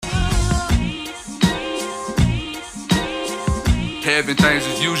having things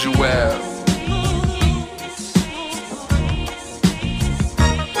as usual.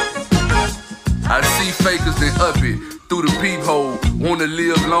 I see fakers, then up it through the peephole. Wanna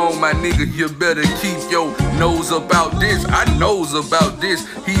live long, my nigga, you better keep your nose about this. I knows about this.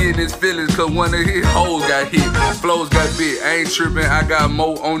 He in his feelings cause one of his hoes got hit. Flows got bit, I ain't tripping, I got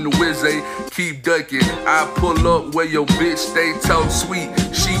more on the whiz, keep ducking. I pull up where your bitch stay talk sweet.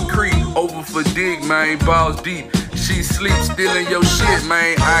 She creep over for dig, man, balls deep. She sleep stealing your shit,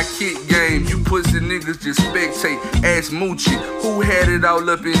 man. I kick game. You pussy niggas just spectate. Ask Moochie, who had it all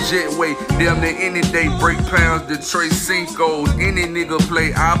up in Jetway? Damn near any day, break pounds, Detroit Cincos. Any nigga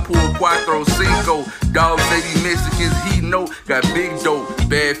play, I pull Cuatro Cinco. Dogs say these Mexicans, he know, got big dope.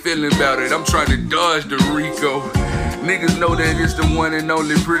 Bad feeling about it, I'm trying to dodge the Rico. Niggas know that it's the one and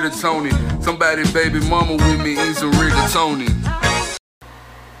only Pretty Tony. Somebody baby mama with me, eat some rigatoni.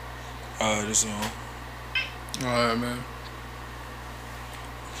 This on. Alright, man.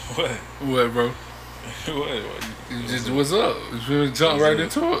 What? What, bro? What's up? You want to jump right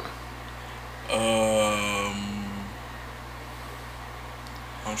into it?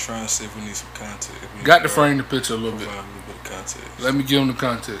 I'm trying to see if we need some context. Got to frame the picture a little bit. A little bit of context. Let me give them the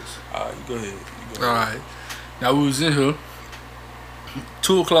context. Alright, you go ahead. Alright. Now, we was in here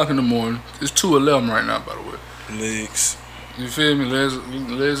 2 o'clock in the morning. It's 2:11 right now, by the way. Legs. You feel me?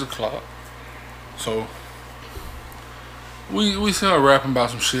 Legs o'clock. So, we started rapping about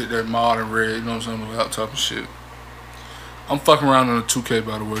some shit that Maud and Red, you know what I'm saying, on the laptop and shit. I'm fucking around on the 2K,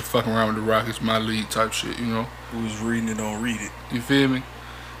 by the way. Fucking around with the Rockets, my league type shit, you know. Who was reading it on Read It. You feel me?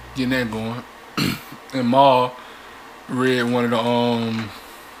 Getting that going. And Maud read one of the,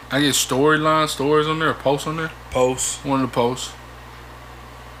 I get stories on there, posts on there. Posts. One of the posts.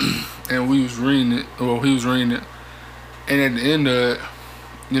 And we was reading it, well, he was reading it. And at the end of it,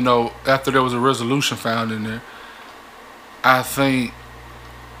 you know, after there was a resolution found in there, I think,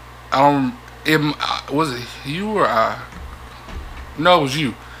 was it you or I? No, it was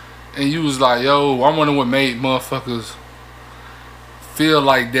you. And you was like, yo, I wonder what made motherfuckers feel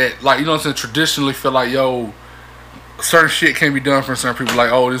like that. Like, you know what I'm saying? Traditionally feel like, yo, certain shit can't be done for certain people.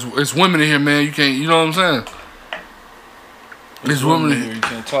 Like, oh, it's women in here, man. You can't, you know what I'm saying? It's women in here. You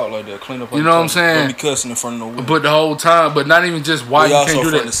can't talk like that. Clean up. You know what I'm saying? Don't be cussing in front of no women. But the whole time, but not even just why you can't do that. We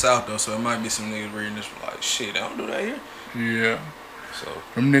also from the South, though, so it might be some niggas reading this like, shit, I don't do that here. Yeah. So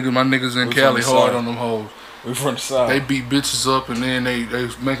them niggas, my niggas in Cali hard on them hoes. We from the South. They beat bitches up and then they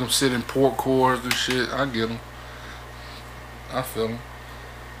make them sit in pork cores and shit. I get them. I feel them.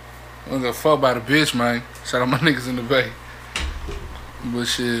 I don't give a fuck about a bitch, man. Shout out my niggas in the Bay. But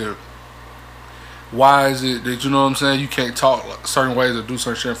shit, why is it that, you know what I'm saying, you can't talk like certain ways or do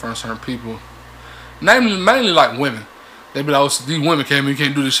certain shit in front of certain people? Mainly like women. They be like, oh, these women came in, you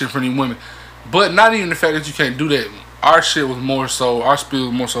can't do this shit in front of these women. But not even the fact that you can't do that. Our shit was more so, our spiel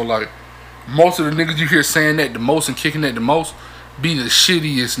was more so like, most of the niggas you hear saying that the most and kicking that the most be the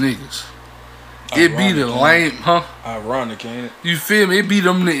shittiest niggas. It be the lame, huh? Ironic, ain't it? You feel me? It be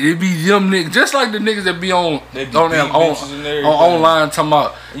them niggas. Just like the niggas that be on online talking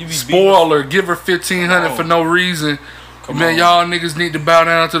about spoiler, give her $1,500 for no reason. Man, y'all niggas need to bow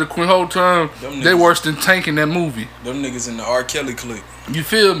down to the queen. Whole time they worse than Tank in that movie. Them niggas in the R. Kelly clique. You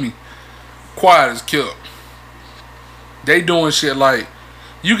feel me? Quiet as kept. They doing shit like,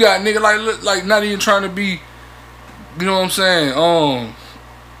 you got nigga like not even trying to be, you know what I'm saying,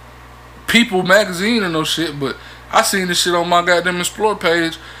 People magazine and no shit, but I seen this shit on my goddamn Explore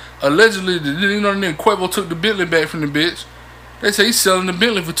page. Allegedly, you know, the nigga Quavo took the Bentley back from the bitch. They say he's selling the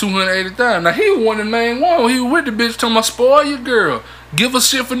Bentley for $280,000. Now he was one of the main one. He was with the bitch talking about spoil your girl, give her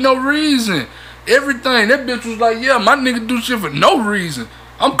shit for no reason, everything. That bitch was like, yeah, my nigga do shit for no reason.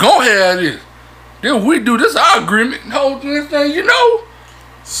 I'm gonna have this. Then we do this, our agreement, the whole thing, you know.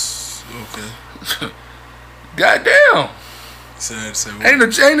 Okay. Goddamn. Ain't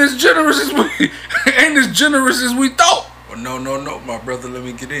as generous as we thought. Well, no, my brother, let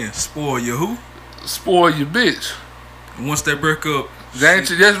me get in. Spoil your who? Spoil your bitch. And once they break up, that's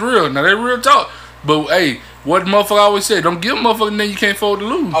real. Now they real talk. But hey, what the motherfucker always say? Don't give a motherfucker then you can't afford to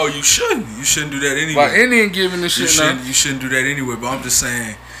lose. Oh, you shouldn't. You shouldn't do that anyway. Like Indian giving this shit now. You shouldn't do that anyway. But I'm just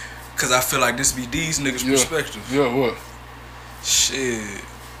saying, cause I feel like this be these niggas' perspective. Yeah, what? Shit.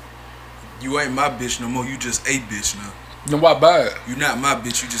 You ain't my bitch no more. You just a bitch now. Then why buy it? You not my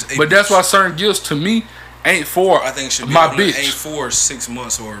bitch. You just a bitch. But that's why certain gifts to me ain't for I think it should be my bitch. Ain't for 6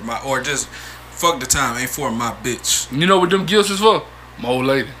 months or just fuck the time. Ain't for my bitch. You know what them gifts is for? My old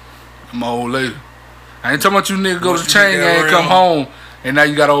lady. My old lady. I ain't talking about you nigga go to the chain and come home and now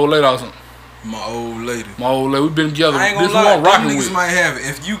you got an old lady or something. My old lady. My old lady. We been together. I ain't gonna this lie. one Them rocking niggas with. might have it.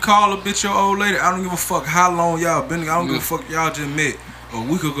 If you call a bitch your old lady, I don't give a fuck how long y'all been. I don't give a fuck if y'all just met a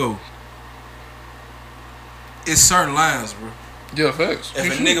week ago. It's certain lines, bro. Yeah, facts.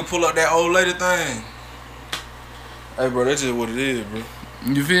 If a nigga pull up that old lady thing, hey, bro, that's just what it is, bro.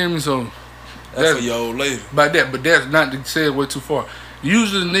 You feel me? So that's for your old lady. But that's not to say it way too far.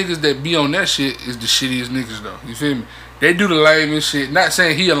 Usually the niggas that be on that shit is the shittiest niggas though. You feel me? They do the lamest shit. Not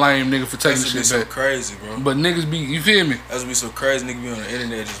saying he a lame nigga for taking shit back. That's so crazy, bro. But niggas be, you feel me? That's what be so crazy. Niggas be on the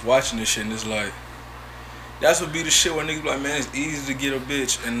internet just watching this shit and it's like, that's what be the shit where niggas be like, man, it's easy to get a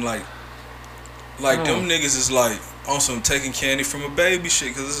bitch and like them niggas is like on some taking candy from a baby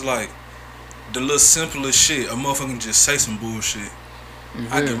shit, cause it's like the little simplest shit. A motherfucker can just say some bullshit.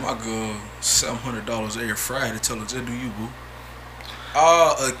 I give my girl $700 every Friday to tell her, just do you, boo.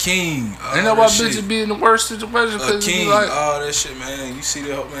 A king. Ain't that why bitches be in the worst situation? A king. Like, that shit, man. You see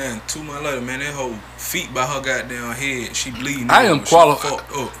that hoe, man, 2 months later, man, that whole feet by her goddamn head. She bleeding. I am qualified.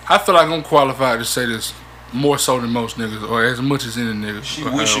 I feel like I'm qualified to say this more so than most niggas, or as much as any nigga. She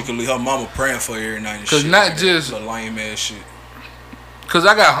wish she could leave her mama praying for her every night and Cause shit. not like just lame ass shit. Cause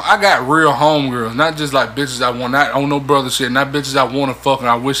I got real homegirls, not just like bitches I want, not on no brother shit, not bitches I want to fuck and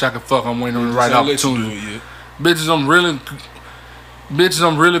I wish I could fuck. I'm waiting on the right opportunity. Bitches I'm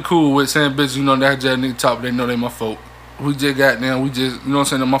really cool with, saying bitches, you know, that just nigga top, they know they my folk. We just got down, you know what I'm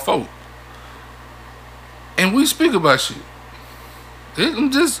saying, they're my folk. And we speak about shit. I'm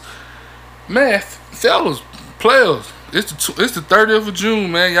just, man, fellas, players, it's the 30th of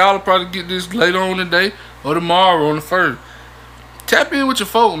June, man. Y'all will probably get this later on today or tomorrow on the 1st. Tap in with your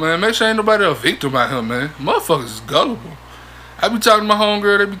folk, man. Make sure ain't nobody a victim out here, man. Motherfuckers is gullible. I be talking to my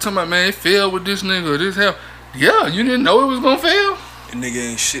homegirl, they be talking about, man, it failed with this nigga or this hell. Yeah, you didn't know it was gonna fail? The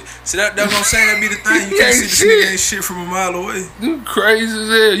nigga ain't shit. See, that's what I'm saying, that be the thing. You can't see this nigga ain't shit from a mile away. You crazy as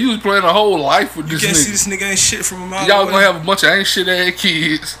hell. You was playing a whole life with this nigga. You can't see this nigga ain't shit from a mile away. Y'all gonna have a bunch of ain't shit ass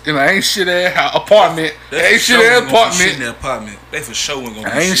kids in an ain't shit ass apartment. Ain't shit ass apartment. Shit in that apartment. They for sure ain't gonna be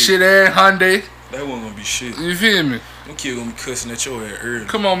shit. Ain't shit ass Hyundai. That wasn't gonna be shit. You feel me? Them kids gonna be cussing at your ass early.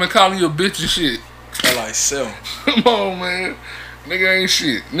 Come on, man, calling you a bitch and shit. I like 7. Come on, man. Nigga ain't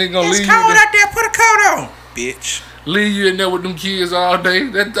shit. Nigga gonna leave you. It's cold out there, put a coat on, bitch. Leave you in there with them kids all day.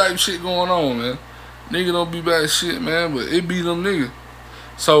 That type of shit going on, man. Nigga don't be bad shit, man, but it be them niggas.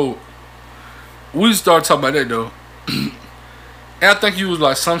 So, we start talking about that, though. And I think you was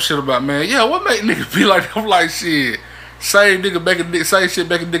like some shit about, man, yeah, what make niggas be like that? I'm like, shit. Same nigga back in the same shit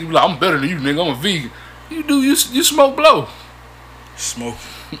back in the day, be like, I'm better than you, nigga. I'm a vegan. You smoke blow. Smoke.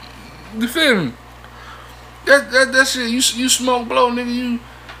 You feel me? That shit, you smoke blow, nigga.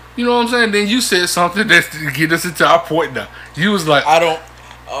 You know what I'm saying? Then you said something that get us into our point now. You was like,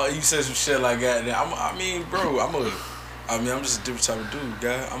 you said some shit like that. I mean, bro, I'm just a different type of dude,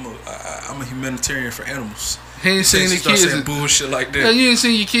 guy. I'm a humanitarian for animals. He ain't seen the kids and bullshit like that. Yeah, you ain't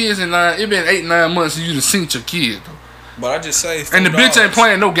seen your kids in it been 8-9 months since you done seen your kid. But I just say, and the bitch ain't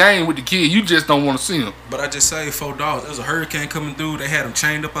playing no game with the kid. You just don't want to see him. But I just say, 4 dogs. There was a hurricane coming through. They had them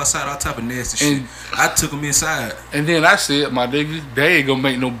chained up outside, all type of nasty shit. I took them inside. And then I said, my nigga, they ain't gonna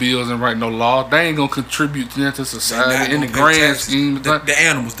make no bills and write no law. They ain't gonna contribute to society in the grand scheme. The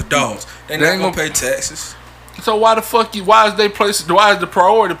animals, the dogs, they not gonna pay taxes. So why the fuck why is the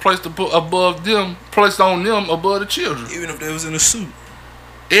priority placed above them, placed on them above the children? Even if they was in a suit.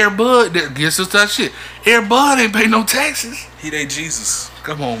 Air Bud that gets us that shit. Air Bud ain't pay no taxes. He they Jesus.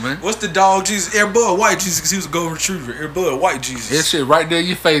 Come on, man. What's the dog Jesus? Air Bud white Jesus because he was a golden retriever. Air Bud white Jesus. That shit right there in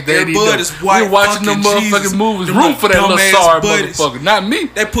your face. Air Bud is white. We're watching them motherfucking Jesus. Movies. Root for that little sorry motherfucker. Not me.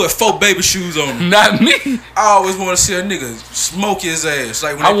 They put 4 baby shoes on him. Not me. I always want to see a nigga smoke his ass.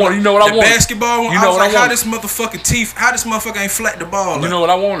 Like when I want. You know what I want? Basketball. You know what I want? How this motherfucking teeth? How this motherfucker ain't flat the ball? You know what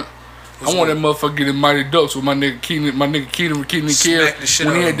I wanted? I want that motherfucker getting Mighty Ducks with my nigga Keenan Kill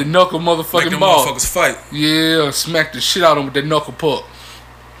when he had the knuckle motherfucking ball. Motherfuckers fight. Yeah, smack the shit out of him with that knuckle puck.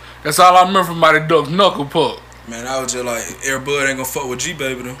 That's all I remember from Mighty Ducks, knuckle puck. Man, I was just like, Air Bud ain't gonna fuck with G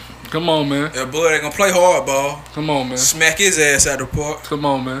Baby though. Come on, man. Air Bud ain't gonna play hardball. Come on, man. Smack his ass out the park. Come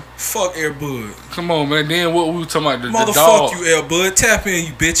on, man. Fuck Air Bud. Come on, man. Then what we were talking about, the dog. Motherfuck you, Air Bud. Tap in,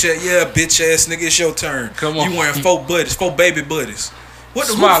 you bitch ass. Yeah, bitch ass nigga, it's your turn. Come on. You wearing 4 buddies, 4 baby buddies. What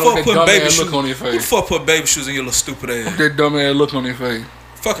the fuck put baby shoes on your face? Who the fuck put baby shoes in your little stupid ass? That dumb ass look on your face.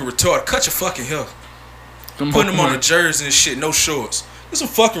 Fucking retarded. Cut your fucking hair. Putting them on the jersey and shit, no shorts. Get some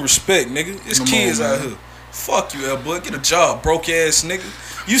fucking respect, nigga. It's kids out here. Fuck you, L-Bud. Get a job, broke ass nigga.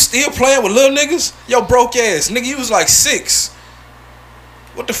 You still playing with little niggas? Yo, broke ass nigga. You was like 6.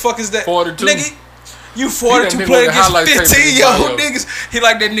 What the fuck is that? 42. Nigga, you 42 playing against 15-year-old niggas. He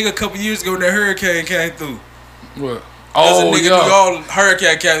like that nigga a couple years ago when that hurricane came through. What? There's a nigga New Orleans,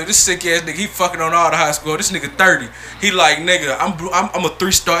 Hurricane Academy. This sick ass nigga, he fucking on all the high school. This nigga 30. He like, nigga, I'm a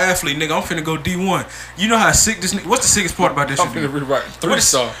 3-star athlete, nigga. I'm finna go D1. You know how sick this nigga. What's the sickest part about this shit? I'm finna rewrite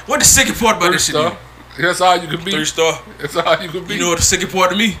 3-star. What the sickest part about this shit? That's all you can be. 3-star. That's all you can be. You know what the sickest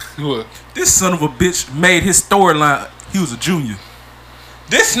part to me? What? This son of a bitch made his storyline. He was a junior.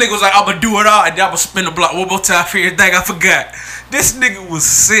 This nigga was like, I'ma do it all, and then I'ma spin the block one more time for everything I forgot. This nigga was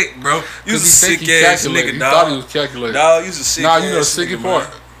sick, bro. He was a sick ass nigga, dog. He thought he was calculating. Dog, he was a sick ass nigga. Nah, you know the sickest part?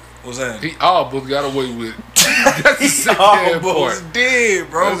 What's that? He almost got away with it. That's the sick part. Almost did,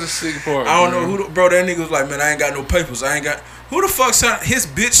 bro. That's the sick part. I don't know who, bro, that nigga was like, man, I ain't got no papers. I ain't got. Who the fuck signed? His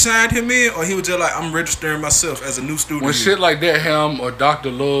bitch signed him in, or he was just like, I'm registering myself as a new student. When shit like that, him or Dr.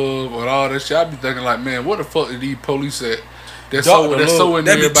 Love or all that shit, I be thinking like, man, what the fuck did these police at? That's so in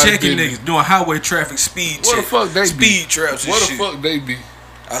there. They be business. checking niggas doing highway traffic speed. What the fuck they be? Speed traps and shit. What the fuck they be?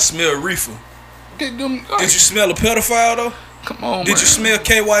 I smell reefer. Get them. Did you smell a pedophile though? Come on, man. Did you smell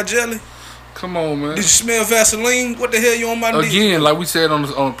KY jelly? Come on, man. Did you smell Vaseline? What the hell you on my knee? Again, like we said on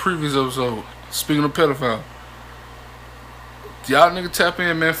the previous episode, speaking of pedophile. Y'all nigga tap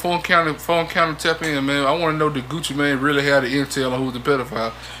in, man. Phone counter tap in, man. I want to know did Gucci Mane really have the intel on who's the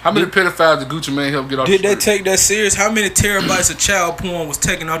pedophile? How many pedophiles did Gucci Mane help get off the street? Did they take that serious? How many terabytes of child porn was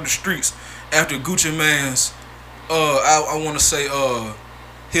taken off the streets after Gucci Mane's, I want to say,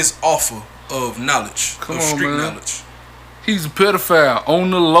 his offer of knowledge, street knowledge? He's a pedophile on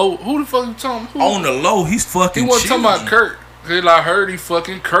the low. Who the fuck you talking about? On the low, he's fucking. He wasn't talking about Kirk. Cause I heard he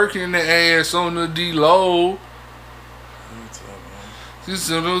fucking Kirk in the ass on the D-low.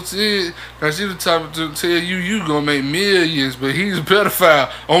 She's now she the type to tell you gonna make millions, but he's a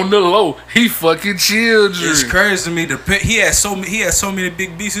pedophile on the low. He fucking children. It's crazy to me. He had so many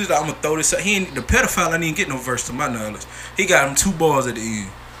big beats. He's like, I'm gonna throw this out. The pedophile, I didn't get no verse to my knowledge. He got him 2 bars at the end.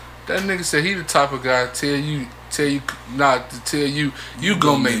 That nigga said he the type of guy tell you not to tell you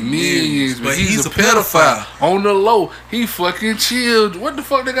gonna make millions, but he's a pedophile on the low. He fucking chilled. What the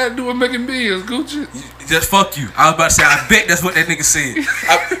fuck they gotta do with making millions, Gucci? Just fuck you. I was about to say, I bet that's what that nigga said.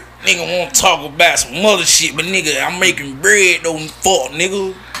 Nigga want to talk about some other shit, but nigga, I'm making bread, don't fuck,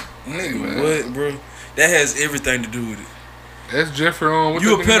 nigga. Nigga, what, bro? That has everything to do with it. That's Jeffrey on.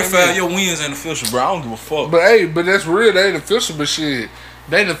 You a pedophile, your wins ain't official, bro. I don't give a fuck. But hey, but that's real. They ain't official, but shit.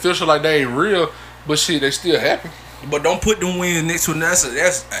 They ain't official like they ain't real, but shit, they still happen. But don't put them wins next to that's an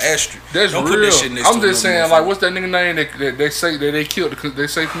asterisk. That's don't real. Put that shit next I'm just saying, like, what's that nigga name that they say that they killed because they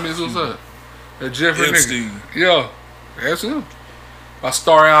say committed suicide? That Jeffrey nigga. Yeah, that's him. By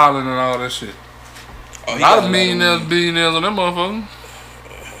Star Island and all that shit. A lot of millionaires, billionaires on that motherfucker.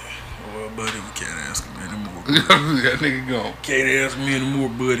 Well, buddy, we can't ask him anymore. That nigga gone. Can't ask me anymore,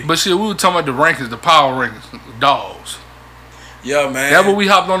 buddy. But shit, we were talking about the rankings, the power rankings, the dogs. Yeah, man. That's what we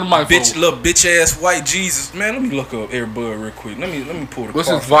hopped on the mic for. Little bitch ass white Jesus, man. Let me look up Air Bud real quick. Let me pull the. What's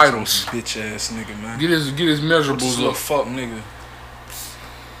his vitals? Bitch ass nigga, man. Get his measurables. Little fuck nigga.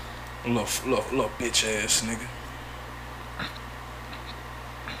 Little bitch ass nigga.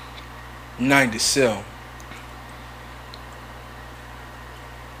 97.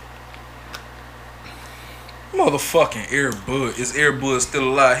 Motherfucking Air Bud. Is Air Bud still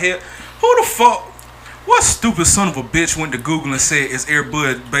alive? Here, who the fuck? What stupid son of a bitch went to Google and said, is Air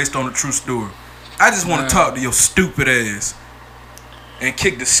Bud based on a true story? I just want to talk to your stupid ass and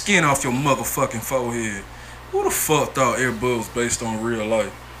kick the skin off your motherfucking forehead. Who the fuck thought Air Bud was based on real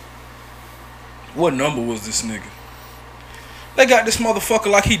life? What number was this nigga? They got this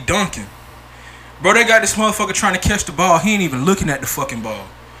motherfucker like he dunking. Bro, they got this motherfucker trying to catch the ball. He ain't even looking at the fucking ball.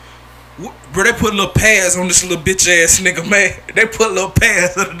 Bro, they put little pads on this little bitch ass nigga, man. They put little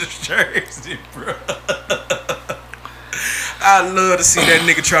pads under the jersey, bro. I love to see that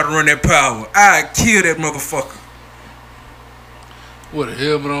nigga try to run that power. I kill that motherfucker. What, a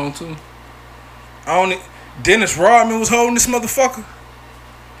helmet on too? Dennis Rodman was holding this motherfucker.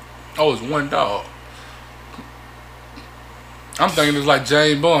 Oh, it's one dog. I'm thinking it's like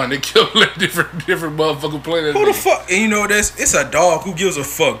James Bond. They kill different motherfucker play that. Who the fuck? And you know it's a dog. Who gives a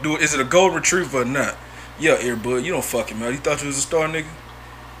fuck, dude? Is it a gold retriever or not? Yeah, Air Bud, you don't fucking matter. You thought you was a star, nigga?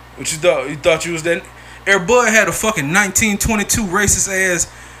 What you thought? You thought you was that? Air Bud had a fucking 1922 racist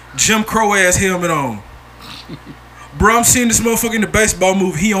ass Jim Crow ass helmet on. Bro, I'm seeing this motherfucker in the baseball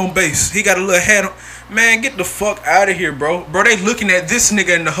movie. He on base. He got a little hat on. Man, get the fuck out of here, bro. Bro, they looking at this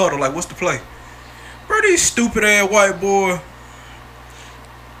nigga in the huddle like, what's the play? Bro, these stupid ass white boy.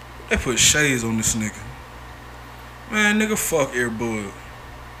 They put shades on this nigga. Man, nigga, fuck Air Bud.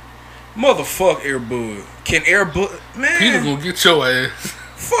 Motherfuck Air Bud. Can Air Bud... Man. Peter gonna get your ass.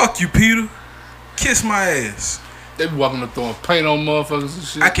 Fuck you, Peter. Kiss my ass. They be walking up throwing paint on motherfuckers and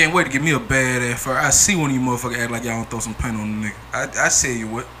shit. I can't wait to get me a badass fur. I see one of you motherfuckers act like y'all don't throw some paint on the nigga. I tell you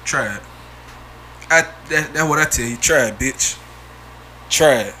what, try it. That's what I tell you. Try it, bitch.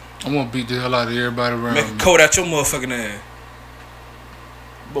 Try it. I'm gonna beat the hell out of everybody around me. Make a coat out your motherfucking ass.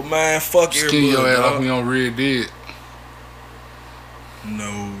 But man, fuck everybody. Skin your ass like we on Red Dead.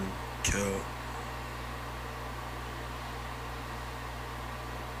 No, Kel.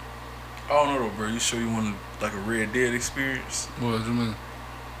 I don't know though, bro. You sure you want like a Red Dead experience? What do you mean?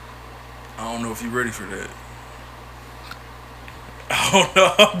 I don't know if you ready for that. I don't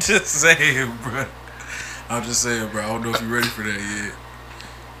know. I'm just saying, bro. I don't know if you ready for that yet.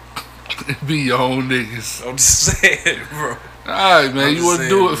 Be your own niggas. I'm just saying, bro. Alright, man. You wanna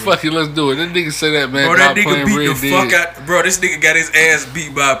do it? Fuck it, let's do it. That nigga say that, man. Bro, that nigga beat the fuck out. Bro, this nigga got his ass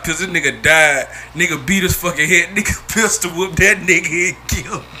beat by a pistol. This nigga died. Nigga beat his fucking head. Nigga pistol whooped that nigga and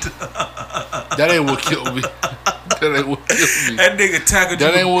killed him. That ain't what killed me. That ain't what killed me. That nigga tackled you.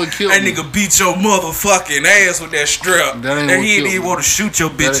 That ain't what killed me. That nigga beat your motherfucking ass with that strap. That ain't and what he ain't killed even me. want to shoot your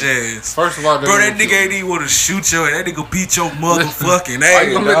bitch ass. First of all, bro, that nigga ain't even want to shoot your ass. That nigga beat your motherfucking ass. Why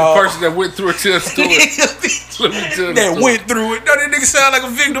you gonna let the person that went through it tell the story? That went through it. No, that nigga sound like a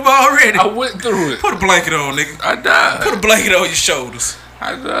victim already. I went through it. Put a blanket on, nigga. I died. Put a blanket on your shoulders.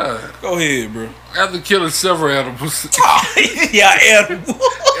 I died. Go ahead, bro. After killing several animals. Yeah, animals.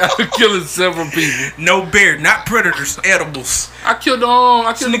 After killing several people. No bear, not predators, animals. I killed the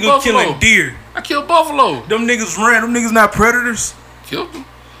nigga buffalo. Killing deer. I killed buffalo. Them niggas ran. Them niggas not predators. Killed them.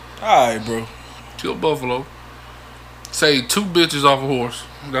 Alright, bro. Killed buffalo. Saved 2 bitches off a horse.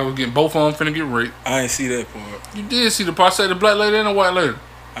 That was getting both of them finna get raped. I ain't see that part. You did see the part. Say the black lady and the white lady.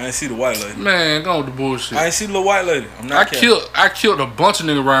 I ain't see the white lady. Man, go with the bullshit. I ain't see the little white lady. I'm not. I killed a bunch of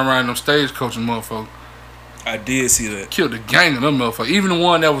niggas around them stage coaching motherfuckers. I did see that. Killed a gang of them motherfuckers. Even the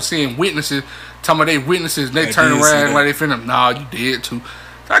one that was seeing witnesses, talking about they witnesses, they turn around like they finna. Nah, you dead too.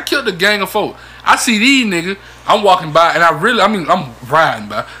 So I killed a gang of folk. I see these niggas. I'm walking by and I'm riding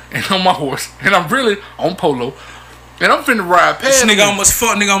by and on my horse and I'm really on polo. And I'm finna ride past this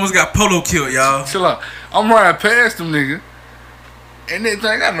nigga almost got polo killed, y'all. Chill out. I'm riding past them niggas. And next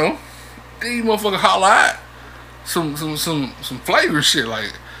thing I know, these motherfuckers holler out some flagrant shit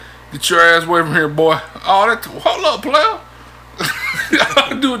like, get your ass away from here, boy. Oh, hold up, player. I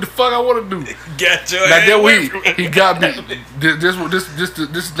can do what the fuck I want to do. Got your ass away from he got me. This is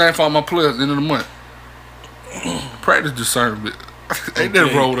the thing for my players at the end of the month. Practice discernment. Ain't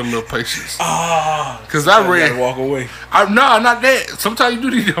that wrong with a little patience? Cause I read. Gotta walk away. Nah, not that. Sometimes you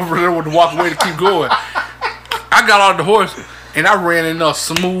do need to walk away to keep going. I got on the horse and I ran enough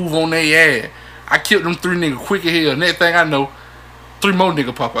smooth on their ass. I killed them 3 niggas quick as hell. Next thing I know, 3 more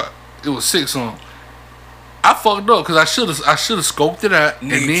niggas pop out. It was 6 on them. I fucked up because I should have scoped it out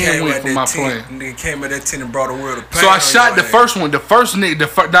and then went for my plan. Nigga came at that tent and brought the world of pain. So I shot the first one. The first nigga, the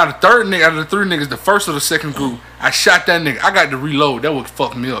third nigga out of the 3 niggas, the first of the second group. I shot that nigga. I got to reload. That would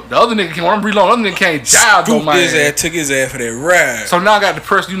fuck me up. The other nigga came. When I'm reloading, the other nigga came dialed on my ass. Took his ass for that ride. So now I got to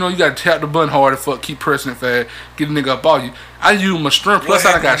press. You know, you got to tap the button hard and fuck. Keep pressing it fast. Get the nigga up on you. I used my strength. Plus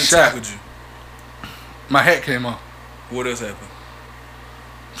I got shot. My hat came off. What else happened?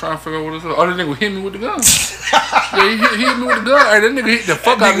 Trying to figure out what it was. Oh, that nigga hit me with the gun. Yeah, he hit me with the gun. Hey, that nigga hit the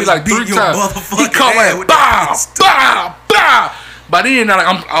fuck out of me like 3 times. He caught like bow, bow, bow. By then,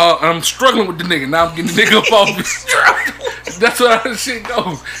 I'm struggling with the nigga. Now I'm getting the nigga up on me. That's how that shit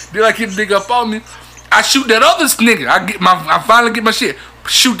goes. Then I get the nigga up on me. I shoot that other nigga. I finally get my shit.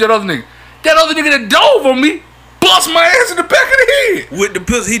 Shoot that other nigga. That other nigga that dove on me. Bust my ass in the back of the head. With the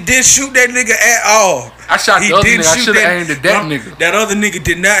pistol. He didn't shoot that nigga at all. I shot the other nigga. I should have aimed at that nigga. That other nigga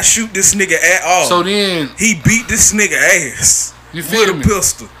did not shoot this nigga at all. So then he beat this nigga ass. You feel me? With a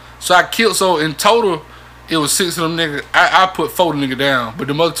pistol. So I killed. So in total, it was 6 of them niggas. I put 4 nigga down, but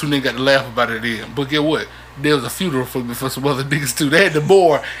the other 2 niggas got to laugh about it then. But get what? There was a funeral for me for some other niggas too. They had the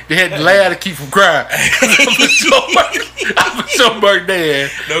board. They had the laugh to keep from crying. I'm so burnt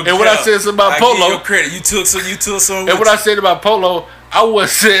dead. And when I said something about Polo, give you credit. You took some. And when I said about Polo, I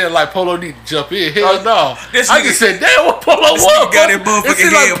wasn't saying like Polo need to jump in. Hell no. I just said, damn, what Polo was. Got that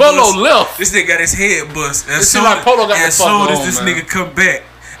motherfucking head like Polo left. This nigga got his head bust. It seemed like Polo got as soon as this nigga come back.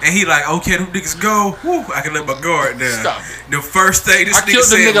 And he like, okay, them niggas go. Whew, I can let my guard down. Stop it. The first thing this I nigga killed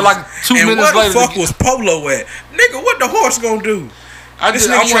said the nigga like 2 minutes later. And where the fuck was Polo at? Nigga, what the horse gonna do? This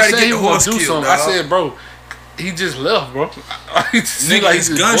nigga tried to get the horse killed. I said, bro, he just left, bro. Nigga, like his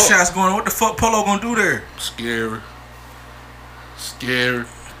gunshots going on. What the fuck Polo gonna do there? Scary.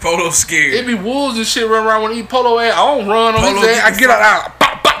 Polo scared. It be wolves and shit running around when he eat Polo ass. I don't run on his ass. I get out.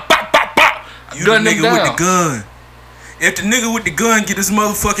 Pop, pop, pop, pop, pop. You the nigga with the gun. If the nigga with the gun get his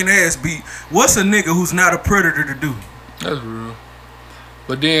motherfucking ass beat, what's a nigga who's not a predator to do? That's real.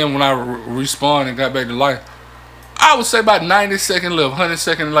 But then when I respawned and got back to life, I would say about 90 seconds left, 100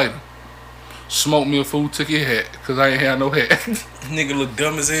 seconds later, smoked me a fool, took his hat, because I ain't had no hat. Nigga look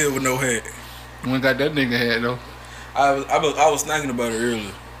dumb as hell with no hat. When got that nigga hat, though. I was thinking about it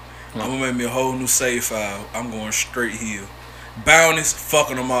earlier. I'm gonna make me a whole new save file. I'm going straight here. Bounties,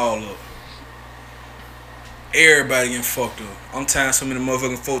 fucking them all up. Everybody getting fucked up. I'm tying so many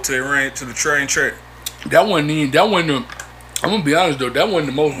motherfucking folk to the train track. That wasn't the, I'm gonna be honest though, that wasn't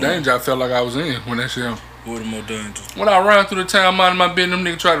the most danger I felt like I was in when that shit happened. What the most danger? When I ran through the town minding my business, them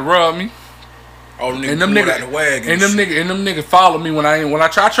niggas tried to rob me. Oh, them niggas out the wagon. And them niggas followed me when I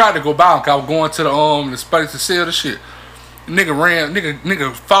tried to go by, cause I was going to the space to sell the shit.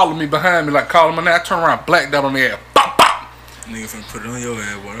 Nigga followed me behind me like calling my name. I turned around, blacked out on the ass. Bop, bop. Nigga finna put it on your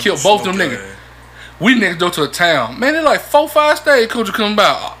ass, boy. Killed both them niggas. We niggas go to a town. Man, they like 4-5 stagecoaches coming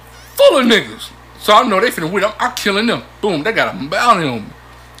by, full of niggas. So I know they finna win. I'm killing them. Boom, they got a bounty on me.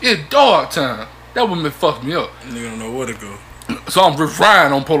 It's dog time. That woman fucked me up. Nigga don't know where to go. So I'm just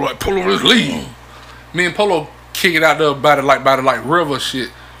riding on Polo, like Polo, let's leave. Me and Polo kick it out there by the river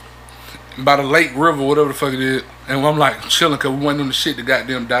shit. By the lake river, whatever the fuck it is. And I'm like chilling cause we went on the shit to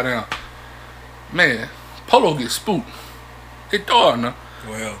goddamn die down. Man, Polo get spooked. It dark now.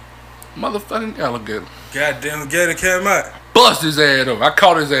 Well. Motherfucking alligator. Goddamn gator came out. Bust his ass up. I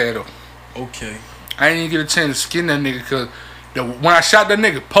caught his ass up. Okay. I ain't even get a chance to skin that nigga cause when I shot that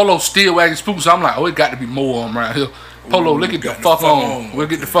nigga, Polo still acting spooked. So I'm like, oh, it got to be more on around here. Polo, let's get the fuck on. We'll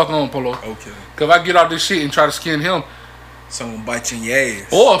get the fuck on, Polo. Okay. Cause if I get out this shit and try to skin him, someone bite you in your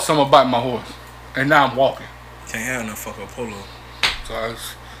ass. Or someone bite my horse. And now I'm walking. Can't have no fuck up Polo. So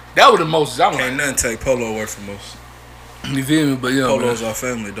that was the most. Can't nothing take Polo away from us. You feel me? But yeah, Polo's our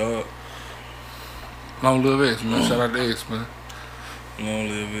family, dog. Long live X, man. Shout out to X, man. Long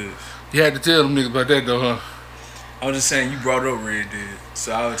live X. You had to tell them niggas about that though, huh? I'm just saying you brought up Red Dead,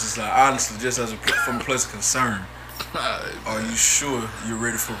 so I was just like, honestly, just from a place of concern. Are you sure you're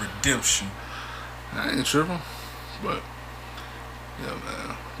ready for redemption? I ain't tripping, but yeah,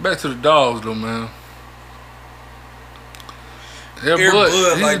 man. Back to the dogs though, man. Air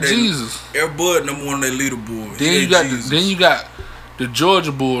Bud, like Jesus. Air Bud number one on their leaderboard. Then you got the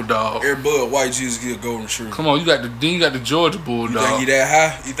Georgia Bulldog. Air Bud, White Jesus get a golden retriever. Come on, you got the Georgia Bulldog. You think he that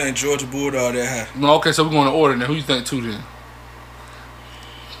high? You think Georgia Bulldog that high? No, okay, so we're going to order now. Who you think two then?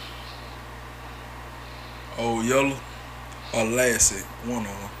 Old Yellow or Lassie? One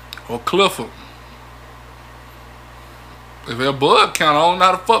of them. Or Clifford. If Air Bud count, I don't know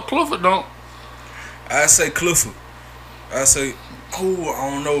how to fuck Clifford, don't. I say Clifford. I say, oh,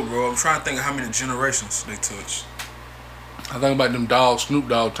 I don't know, bro. I'm trying to think of how many generations they touched. I think about them dogs Snoop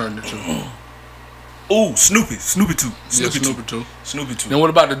Dogg turned into. Ooh, Snoopy 2. Snoopy 2. Snoopy 2. Then what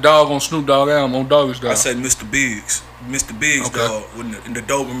about the dog on Snoop Dogg album, on Doggy's Dog? I say Mr. Biggs. Mr. Biggs, okay. Dog, in the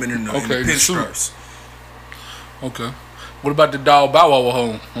Doberman in the pinstripes. Okay. What about the dog Bow Wow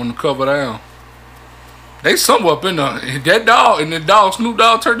home on the cover down? They somewhere up in there. That dog and the dog Snoop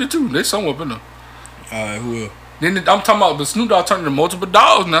Dogg turned into. They somewhere up in there. Alright, who else? Then I'm talking about the Snoop Dogg turned into multiple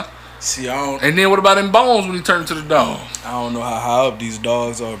dogs now. See, I don't. And then what about them Bones when he turned into the dog? I don't know how high up these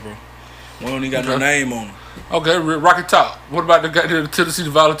dogs are, bro. One don't even got no name on them. Okay, Rocky Top. What about the Tennessee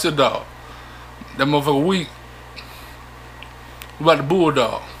Volunteer dog? That motherfucker weak. What about the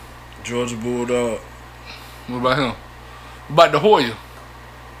Bulldog? Georgia Bulldog. What about him? What about the Hoya?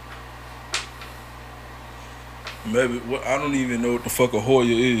 Maybe. I don't even know what the fuck a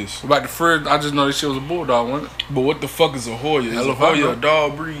Hoya is. What about the Fred? I just know this shit was a Bulldog, wasn't it? But what the fuck is a Hoya? Is a Hoya a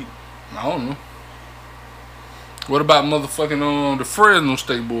dog breed? I don't know. What about motherfucking the Fresno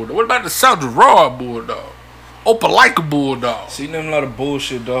State Bulldog? What about the South Gerard Bulldog? Opelika Bulldog? See them a lot of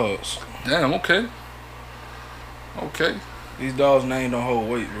bullshit dogs. Damn, okay. Okay. These dogs' name don't hold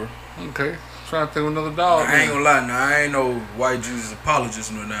weight, bro. Okay. Trying to think of another dog. I ain't gonna lie, now I ain't no White Jesus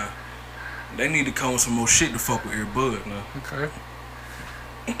apologist no now. They need to come with some more shit to fuck with Air Bud now. Okay.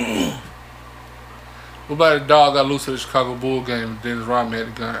 What about the dog got loose at the Chicago Bull game and Dennis Rodman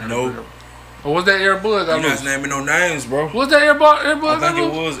had the gun? Nope. Or was that Air Bud got loose? You're not naming no names, bro. Was that Air Bud? I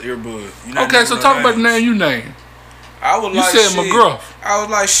think it was Air Bud. Okay, so talk about the name you named. You said McGruff. I was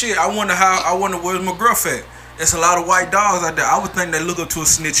like, shit, I wonder where's McGruff at? There's a lot of white dogs out there. I would think they look up to a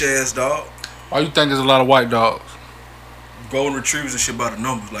snitch ass dog. Why you think there's a lot of white dogs? Golden retrievers and shit by the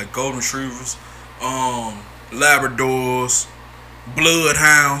numbers. Like golden retrievers, Labradors,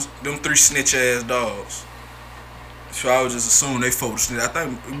 bloodhounds, them 3 snitch ass dogs. So I would just assume they fuck with snitch. I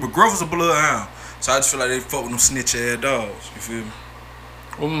think McGruff was a bloodhound. So I just feel like they fuck with them snitch ass dogs. You feel me?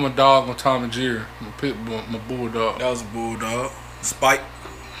 What was my dog on Tom and Jerry? My pit bull, my bulldog. That was a bulldog. Spike.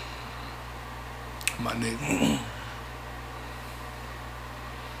 My nigga.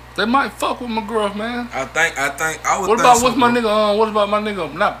 They might fuck with my girl, man. I think I would. What about what's my nigga? What about my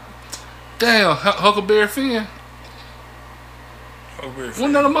nigga? Not damn Huckleberry Finn. Huckleberry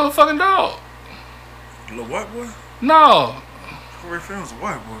Finn. Wasn't that a motherfucking dog? Little white boy? No. Huckleberry Finn was a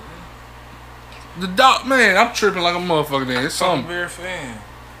white boy, man. The dog, man, I'm tripping like a motherfucker. Then it's something. Huckleberry Finn.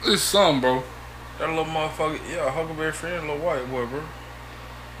 It's something, bro. That little motherfucker, yeah, Huckleberry Finn, little white boy, bro.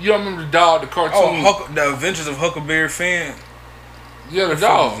 You don't remember the dog, the cartoon? Oh, the Adventures of Huckleberry Finn. Yeah, the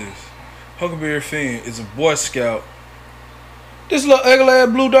dog. Huckleberry Finn is a Boy Scout. This little ugly ass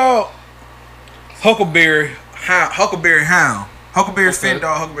blue dog. Huckleberry Hound. Huckleberry Finn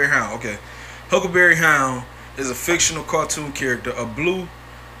dog, Huckleberry Hound. Okay. Huckleberry Hound is a fictional cartoon character, a blue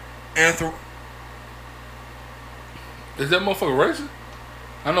anthro. Is that motherfucker racist?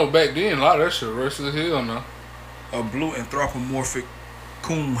 I know back then a lot of that shit racist as hell now. A blue anthropomorphic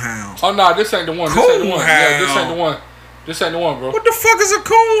coon hound. Oh no, this ain't the one. This ain't the one. Yeah, this ain't the one. This ain't the one, bro. What the fuck is a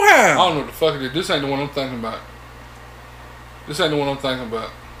coon hound? I don't know what the fuck it is. This ain't the one I'm thinking about. This ain't the one I'm thinking about.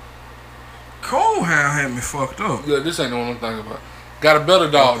 Coon hound had me fucked up. Yeah, this ain't the one I'm thinking about. Got a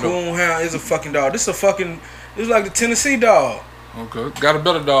better dog though. Coon hound is a fucking dog. This is a fucking. This is like the Tennessee dog. Okay. Got a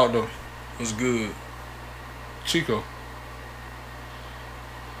better dog though. What's good? Chico.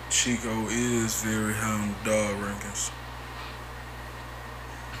 Chico is very high on the dog rankings.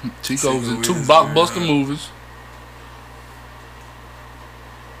 Chico's in 2 blockbuster movies.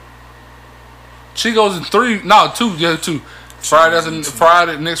 Chico's in 3, no 2, yeah 2. Friday, next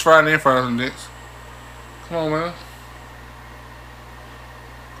Friday and Friday next. Come on, man.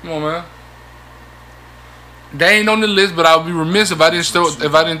 Come on, man. They ain't on the list, but I would be remiss if I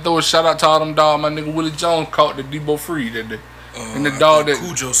didn't throw a shout out to all them dogs. My nigga Willie Jones caught the Debo Freed that day. And the dog that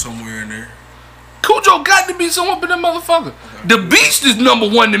Cujo somewhere in there. Cujo got to be somewhere up in that motherfucker. Okay. The Beast is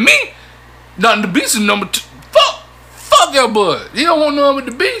 #1 to me. Nothing. The Beast is #2. Fuck Air Bud. He don't want none with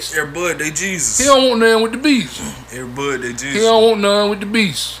the Beast. Air Bud, they Jesus. He don't want none with the Beast. Air Bud, they Jesus. He don't want none with the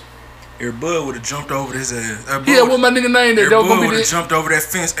Beast. Air Bud would have jumped over his ass. Yeah, what my nigga name that? Air Bud would have jumped over that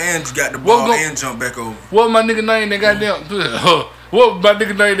fence and got the ball and jumped back over. What my nigga name that goddamn? What my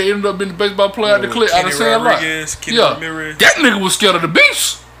nigga name that ended up being the baseball player out the clip out of Sandlot? Yeah, that nigga was scared of the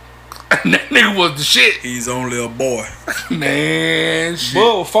Beast. That nigga was the shit. He's only a boy. Man, shit.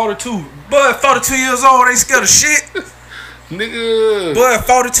 Bud 42. Bud 42 years old, ain't scared of shit. Nigga. Bud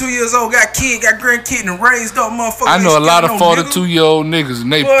 42 years old, got grandkid and raised up motherfucker. I know a lot of 42-year-old niggas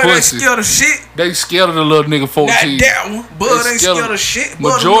and they pussy. They scared of shit. They scared of the little nigga 14. Not that one. Bud ain't scared of shit.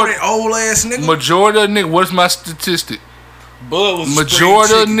 Bud that old ass nigga. Majority of niggas, what's my statistic? Bud was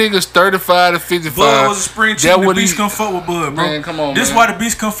majority of niggas 35 to 55. Bud was a spring chicken. The Beast come fuck with Bud, bro. Man, come on, this why the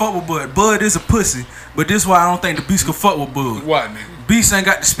Beast come fuck with Bud. Bud is a pussy, but this why I don't think the Beast can fuck with Bud. Why, nigga? Beast ain't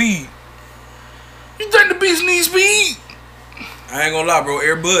got the speed. You think the Beast needs speed? I ain't gonna lie, bro.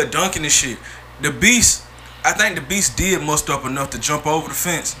 Air Bud dunking and shit. The Beast, I think the Beast did muster up enough to jump over the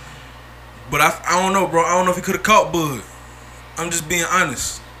fence. But I don't know, bro. I don't know if he could have caught Bud. I'm just being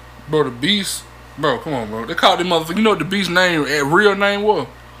honest. Bro, the Beast, bro, come on, bro. They called him motherfucker. You know what the Beast's name, real name was?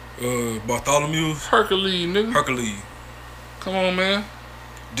 Bartholomew. Hercules, nigga. Hercules. Come on, man.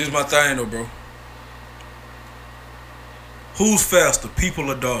 This my thing, though, bro. Who's faster, people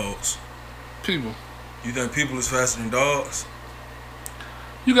or dogs? People. You think people is faster than dogs?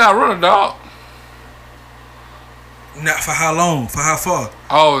 You gotta run a dog. Not for how long? For how far?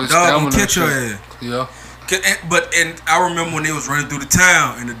 Oh, it's dog gonna catch your ass. Yeah. And I remember when they was running through the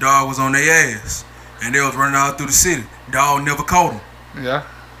town and the dog was on their ass, and they was running out through the city. Dog never caught him. Yeah.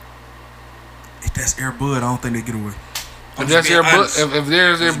 If that's Air Bud, I don't think they get away. If that's Air Bud, if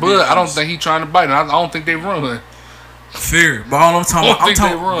there's Air Bud, I don't think he trying to bite him. I don't think they run. Fair, but all I'm talking about, we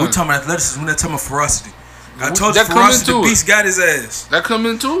talking about athleticism. We're not talking about ferocity. I told you, ferocity, the Beast got his ass. That come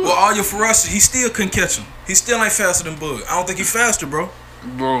into it. Well, all your ferocity, he still couldn't catch him. He still ain't faster than Bud. I don't think he faster, bro.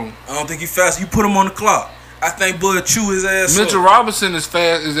 Bro, I don't think he faster. You put him on the clock. I think Bud chew his ass Mitchell up. Robinson is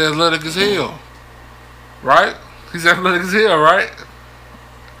fast, is athletic as hell. Right? He's athletic as hell, right?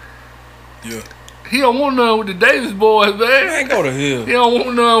 Yeah. He don't want none with the Davis boys, man. Man, go to hell. He don't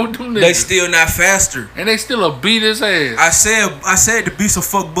want none with them niggas. They still not faster. And they still a beat his ass. I said the Beast will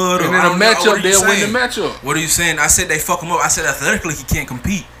fuck Bud up. And in a matchup, they'll win the matchup. What are you saying? I said they fuck him up. I said athletically he can't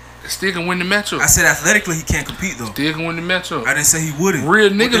compete. Still can win the matchup. I said athletically he can't compete though. Still can win the matchup. I didn't say he wouldn't.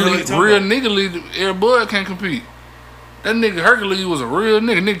 Real nigga league, Air Bud can't compete. That nigga Hercules was a real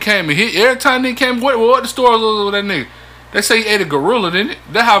nigga. Nigga came and hit every time nigga came. What the story was with that nigga? They say he ate a gorilla, didn't it?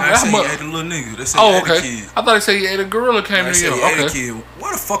 That how much? He ate a little nigga. They say he ate a kid. I thought they say he ate a gorilla came in here. Okay. Ate a kid.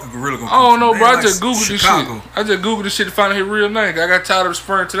 Why the fuck a gorilla gonna come? I don't know, bro. I just googled this shit. I just googled this shit to find out his real name. I got tired of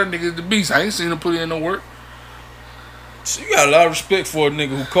referring to that nigga as the Beast. I ain't seen him put in no work. So you got a lot of respect for a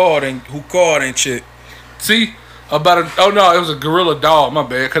nigga who called ain't shit. See about it was a gorilla dog. My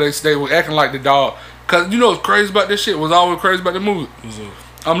bad, cause they were acting like the dog. Cause you know what's crazy about this shit? Was always crazy about the movie.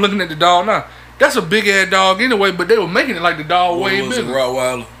 I'm looking at the dog now. That's a big ass dog anyway, but they were making it like the dog way bigger. A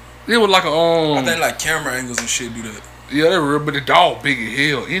Rottweiler. It was like a I think like camera angles and shit do that. Yeah, they were real, but the dog big as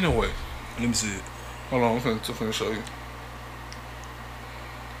hell anyway. Let me see it. Hold on, I'm finna show you.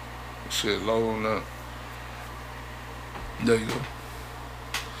 Shit, low on that. There you go.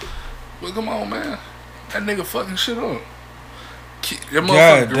 But come on, man. That nigga fucking shit up. That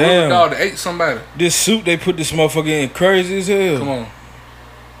motherfucker gorilla dog that ate somebody. This suit they put this motherfucker in crazy as hell. Come on.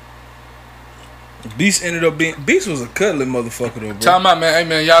 Beast ended up being Beast was a cuddly motherfucker though, bro. Time out, man. Hey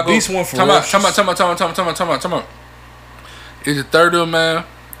man, y'all go. Beast went for Time out. It's the 30th, man.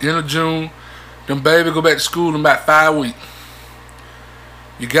 End of June. Them baby go back to school in about 5 weeks.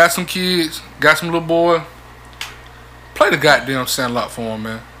 You got some kids, got some little boy. Play the goddamn Sandlot for them,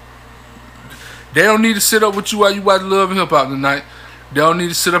 man. They don't need to sit up with you while you watch Love and Hip Hop tonight. They don't need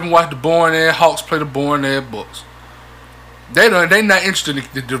to sit up and watch the boring ass Hawks play the boring ass Bucks. They not interested in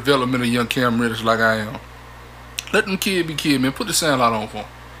the development of young Cam Reddish like I am. Let them kids be kids, man. Put the Sandlot on for them.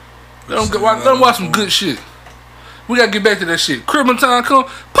 Let them watch some good shit. We gotta get back to that shit. Criminal time come,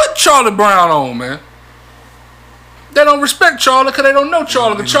 put Charlie Brown on, man. They don't respect Charlie because they don't know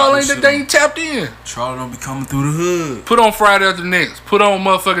Charlie. Because Charlie they ain't tapped in. Charlie don't be coming through the hood. Put on Friday After Next. Put on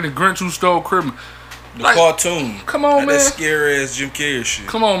motherfucking The Grinch Who Stole Christmas. The cartoon. Come on, man. That scary ass Jim Carrey shit.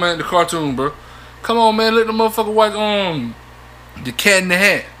 Come on, man. The cartoon, bro. Come on, man. Let the motherfucker watch The Cat in the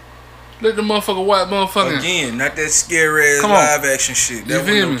Hat. Let the motherfucker watch motherfucking. Again, not that scary ass live action shit. That was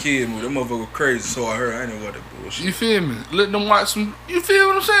no kid movie. That motherfucker crazy. So I heard. I ain't know what that bullshit. You feel me? Let them watch some. You feel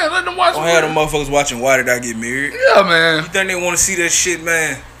what I'm saying? Let them watch some. Don't have them motherfuckers watching Why Did I Get Married? Yeah, man. You think they want to see that shit,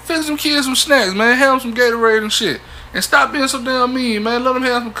 man? Fix some kids some snacks, man. Have them some Gatorade and shit. And stop being so damn mean, man. Let them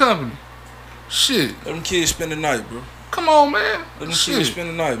have some company. Shit. Let them kids spend the night, bro. Come on, man. Let them kids spend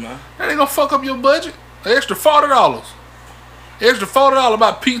the night, man. That ain't gonna fuck up your budget. An extra $40. Extra $40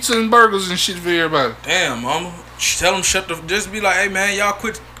 about pizza and burgers and shit for everybody. Damn, mama. Tell them just be like, hey man, y'all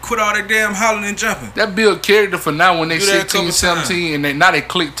quit all that damn hollering and jumping. That build character for now when they 16, 17, and now they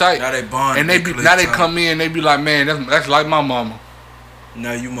click tight. Now they bond. And they come in, they be like, man, that's like my mama.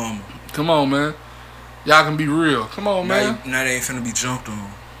 Now you mama. Come on, man. Y'all can be real. Come on, man. Now they ain't finna be jumped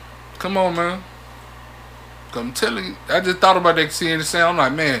on. Come on, man. I'm telling you, I just thought about that seeing the sound.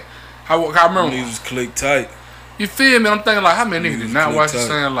 I'm like, man, I remember. Niggas was click tight. You feel me? I'm thinking like, how many niggas did not watch the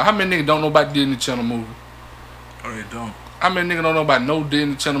sound? Like, how many niggas don't know about Disney Channel movie? Oh, they don't. How many niggas don't know about no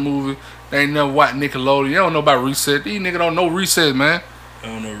Disney Channel movie? They ain't never watched Nickelodeon. They don't know about Reset. These niggas don't know Reset, man. They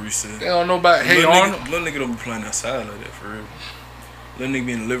don't know Reset. They don't know about Hey Arnold. Little nigga don't be playing outside like that for real. Little nigga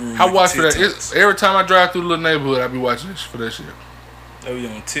be in the living room. I watch for that. Every time I drive through the little neighborhood, I be watching this for that shit. They be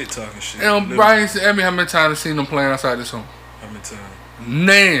on TikTok and shit. And Brian said, "Ask me how many times I seen them playing outside this home." How many times?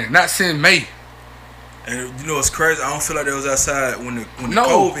 Man, not since May. And you know what's crazy? I don't feel like they was outside when the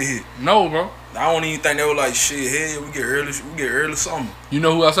COVID hit. No, bro. I don't even think they were like shit. Hey, we get early summer. You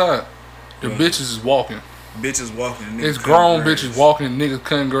know who outside? The bitches is walking. Bitches walking. It's grown bitches walking. Niggas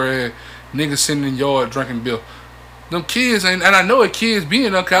cutting grass. Niggas sitting in the yard drinking beer. Them kids ain't, and I know it kids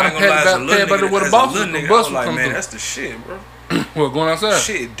being there. Kind of pat about it with a bus. Like, man, that's the shit, bro. What going outside?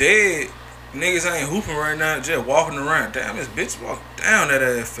 Shit dead. Niggas ain't hooping right now. Just walking around. Damn, this bitch walking down that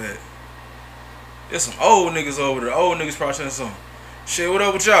ass fat. There's some old niggas over there. Old niggas probably saying something. Shit, what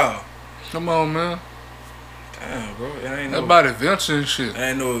up with y'all? Come on, man. Damn, bro. It ain't no about adventure and shit.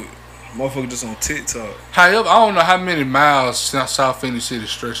 I ain't no motherfucker just on TikTok. However, I don't know how many miles South Phoenix City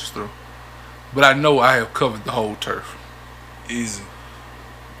stretches through, but I know I have covered the whole turf. Easy.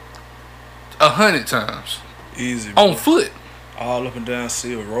 100 times. Easy. Bro. On foot. All up and down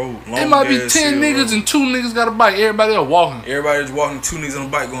Seal Road. It might be 10 niggas and 2 niggas got a bike. Everybody else walking. Everybody's walking. 2 niggas on the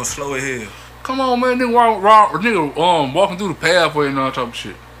bike going slow as hell. Come on, man. Nigga walking through the pathway and all that type of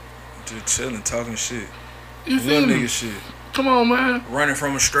shit. Just chilling, talking shit. You feel me? Nigga shit. Come on, man. Running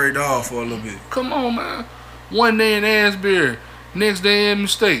from a stray dog for a little bit. Come on, man. One day in Asbury, next day in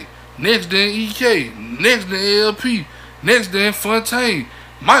State, next day in EK, next day in LP, next day in Fontaine.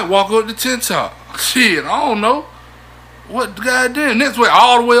 Might walk up to Tin Top. Shit, I don't know. What goddamn? Next way,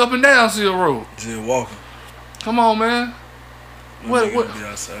 all the way up and down Seal Road. Just walking. Come on, man. What? Be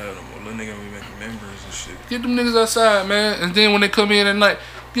outside no more. Little nigga be making memories and shit. Get them niggas outside, man. And then when they come in at night,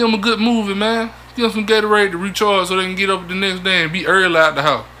 give them a good movie, man. Get them some Gatorade to recharge so they can get up the next day and be early out the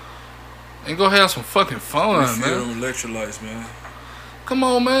house. And go have some fucking fun, man. Them electrolytes, man. Come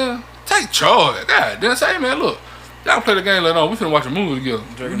on, man. Take charge. God damn. Say, hey, man, look. Y'all play the game later on. We finna watch a movie together.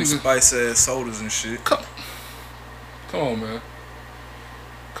 Drinking spice ass sodas and shit. Come on, man.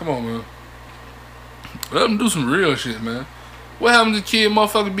 Come on, man. Let them do some real shit, man. What happens to kid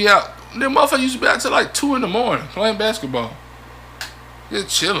motherfuckers be out? Them motherfuckers used to be out till like 2 in the morning playing basketball. Just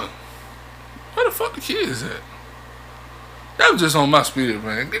chilling. Where the fuck the kids at? That was just on my spirit,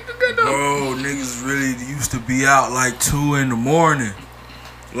 man. Get bro, niggas really used to be out like 2 in the morning.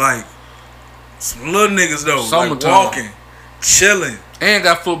 Like, some little niggas though. Summertime. Like walking, chilling. And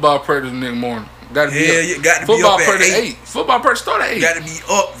got football practice the next morning. Gotta be got to be up at 8. Football practice start at 8. Got to be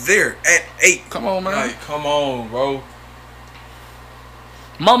up there at 8. Come on, man. Like, come on, bro.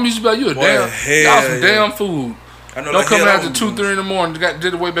 Mama used to be like, you a damn, y'all some damn food. Don't come out to 2, 3 in the morning.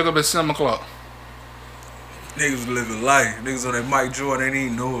 Did the way back up at 7 o'clock. Niggas was living life. Niggas on that Mike Jordan, they didn't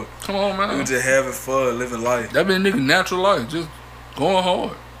even know it. Come on, man. They was just having fun, living life. That been nigga natural life, just going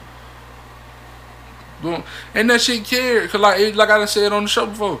hard. And that shit carried, cause like I done said on the show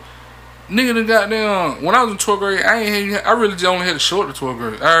before, nigga done goddamn. When I was in 12th grade, I really just only had a short to 12th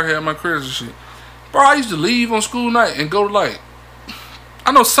grade. I already had my credits and shit. Bro, I used to leave on school night and go to like,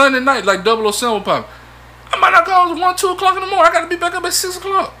 I know Sunday night like 007 pop. I might not go 1, 2 o'clock in the morning. I gotta be back up at 6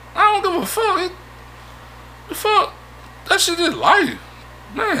 o'clock. I don't give a fuck. The fuck? That shit is life.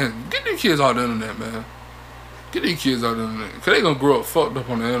 Man, get these kids out the internet, man. Get these kids out the internet. Cause they gonna grow up fucked up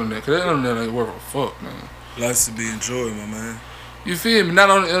on the internet. Cause the internet ain't worth a fuck, man. Life to be enjoyed, my man. You feel me? Not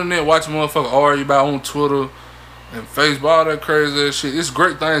on the internet watching motherfuckers argue about on Twitter and Facebook, all that crazy ass shit. It's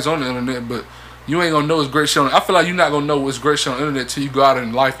great things on the internet, but you ain't gonna know it's great shit on. I feel like you're not gonna know what's great shit on the internet till you go out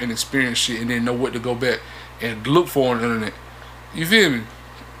in life and experience shit and then know what to go back and look for on the internet. You feel me?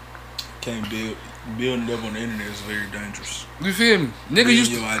 Can't building up on the internet is very dangerous. You feel me? Nigga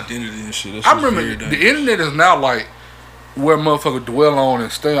used your identity and shit. I remember the internet is now like where motherfuckers dwell on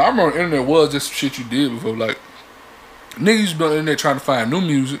and stay. I remember the internet was just some shit you did before. Like niggas used to be on the internet trying to find new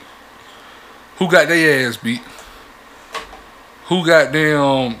music. Who got their ass beat? Who got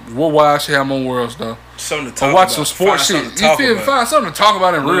damn what wild shit have on world stuff? Something to talk or watch about. some sports shit. You feel me? Find something to talk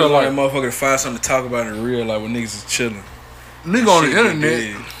about in real life. That motherfucker find something to talk about in real life when niggas is chilling. Nigga on the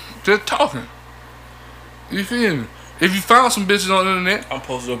internet just talking. You feel me? If you found some bitches on the internet, I'm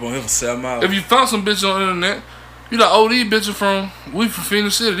posted up on here for 7 hours. If you found some bitches on the internet, you like, oh, these bitches we from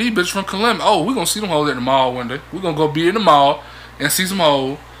Phoenix City, these bitches from Columbia. Oh, we gonna see them hoes at the mall one day. We gonna go be in the mall and see some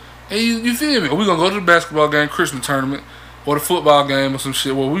hoes. And you feel me? Or we gonna go to the basketball game, Christmas tournament, or the football game or some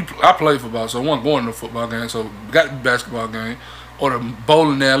shit. Well, I play football, so I wasn't going to the football game, so got the basketball game, or the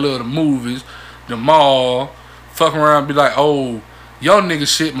bowling alley, or the movies, the mall, fucking around, be like, oh, young nigga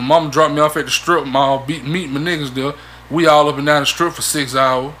shit. My mama dropped me off at the strip mall, meet my niggas there. We all up and down the strip for 6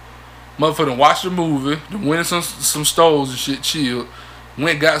 hours. Motherfucker watched the movie, went in some stores and shit, chilled.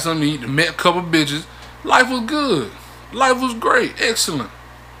 Went got something to eat, met a couple bitches. Life was good. Life was great. Excellent.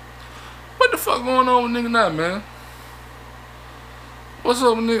 What the fuck going on with nigga now, man? What's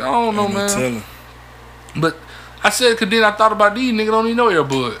up with nigga? I don't know, man. But I said, cause then I thought about these niggas don't even know Air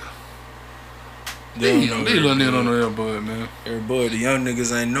Bud. These little niggas don't know Air Bud, man. Air Bud, the young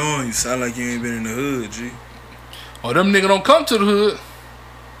niggas ain't knowing you. Sound like you ain't been in the hood, G. Oh, them niggas don't come to the hood.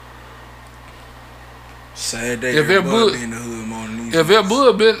 Sad day. If Air Bud be in the hood more than these. If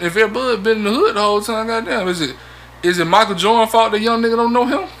Air Bud been in the hood the whole time, goddamn, is it Michael Jordan's fault that young nigga don't know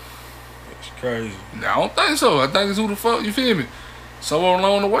him? It's crazy. Nah, I don't think so. I think it's who the fuck, you feel me? Somewhere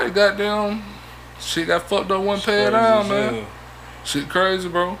along the way, goddamn, shit got fucked up one pair down, man. Hell. Shit crazy,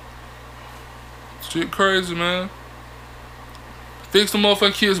 bro. Shit crazy, man. Fix the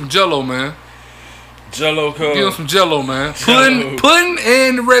motherfucking kids some Jello, man. Jello, cuz. Give them some Jello, man. Pudding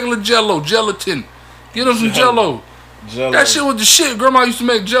and the regular Jello, gelatin. Give them some Jello. That shit was the shit. Grandma used to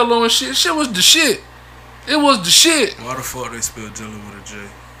make Jello and shit. Shit was the shit. It was the shit. Why the fuck they spell Jello with a J?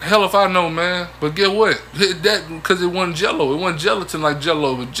 Hell if I know, man. But get what? That because it wasn't Jello. It wasn't gelatin like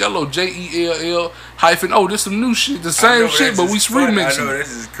Jello. But Jello, JELL-O. This some new shit. The same shit, but we remixing. I know,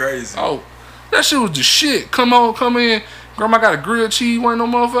 this is crazy. Oh, that shit was the shit. Come in. Grandma got a grilled cheese. Ain't no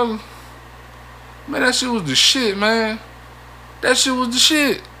motherfucker. Man, that shit was the shit, man. That shit was the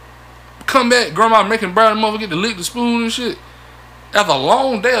shit. Come back, grandma making brownie, motherfucker get to lick the spoon and shit. After a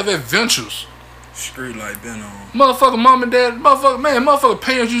long day of adventures. Street like been on. Motherfucker, mom and dad, motherfucker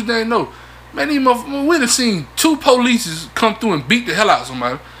parents used to ain't know. Man, these motherfuckers, we done seen 2 police come through and beat the hell out of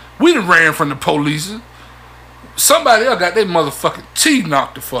somebody. We done ran from the police. Somebody else got their motherfucking teeth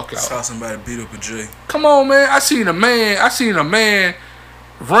knocked the fuck out. Saw somebody beat up a J. Come on, man. I seen a man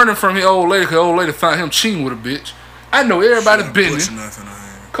running from his old lady because old lady found him cheating with a bitch. I know everybody business.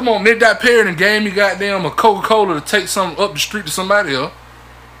 Come on, Midnight Parrot and gave me goddamn a Coca-Cola to take something up the street to somebody else.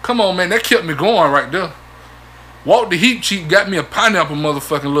 Come on, man, that kept me going right there. Walked the Heap Cheap, got me a pineapple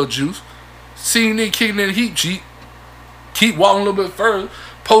motherfucking little juice. Seen nigga kicking in the Heap Cheap. Keep walking a little bit further.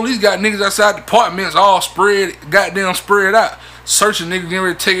 Police got niggas outside the apartments all goddamn spread out. Searching niggas, getting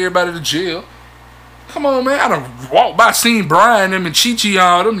ready to take everybody to jail. Come on, man. I done walked by, seen Brian, them, and Chi-Chi,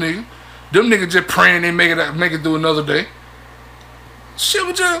 all them niggas. Them niggas just praying they make it through another day. Shit,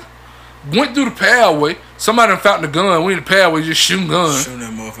 we just went through the pathway. Somebody done found the gun. We in the pathway just shooting guns. Shooting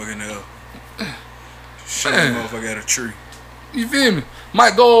that motherfucker in the air. Shooting that motherfucker at a tree. You feel me?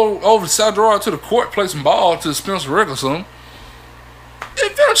 Might go over to South Gerard to the court, play some ball to the Spencer Rick or something.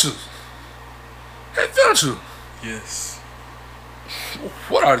 Adventures. Adventure. Yes.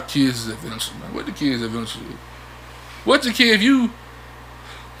 What are the kids' adventures, man? What the kids' adventures is? What the kid, if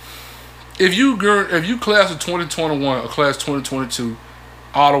you class of 2021 or class 2022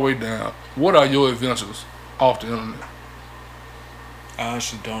 all the way down, what are your adventures off the internet? I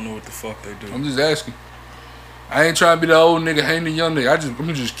honestly don't know what the fuck they do. I'm just asking. I ain't trying to be the old nigga hating the young nigga.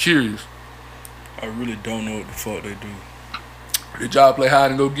 I'm just curious. I really don't know what the fuck they do. Did y'all play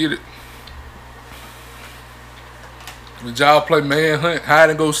hide and go get it? Did y'all play manhunt, hide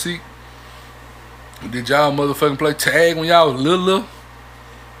and go seek? Did y'all motherfucking play tag when y'all was little?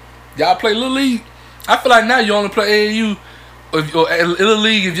 Y'all play Little League? I feel like now you only play AAU or Little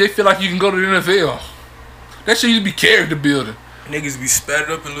League if you feel like you can go to the NFL. That shit used to be character building. Niggas be spattered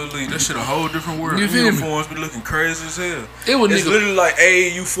up in Little League. That shit a whole different world. You feel Uniforms be looking crazy as hell. It's literally like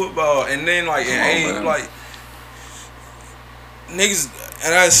AAU football, and then like in AAU, like niggas.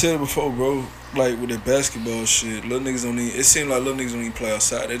 And I said it before, bro. Like with that basketball shit, little niggas don't need. It seems like little niggas don't even play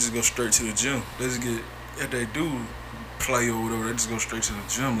outside. They just go straight to the gym. They just get, if they do play or whatever, they just go straight to the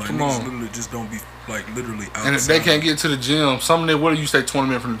gym. Like niggas literally just don't be like literally outside. And if they can't get to the gym, some of them, what do you say, 20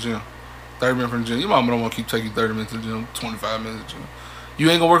 minutes from the gym, 30 minutes from the gym? Your mama don't want to keep taking 30 minutes to the gym, 25 minutes to the gym. You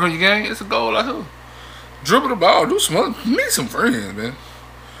ain't gonna work on your game. It's a goal out here. Dribble the ball, do some other, meet some friends, man.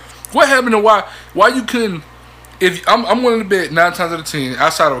 What happened to why you couldn't? If I'm willing to bet 9 times out of 10,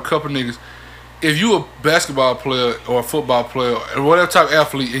 outside of a couple niggas, if you a basketball player or a football player or whatever type of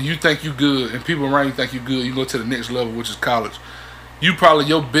athlete and you think you good and people around you think you good, you go to the next level, which is college. You probably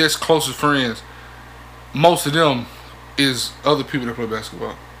your best, closest friends, most of them is other people that play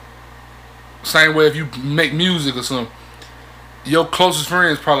basketball. Same way if you make music or something, your closest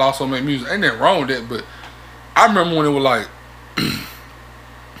friends probably also make music. Ain't nothing wrong with that, but I remember when it was like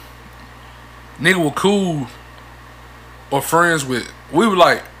nigga were cool or friends with, we were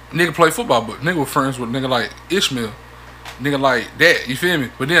like, nigga play football, but nigga was friends with nigga like Ishmael, nigga like that, you feel me?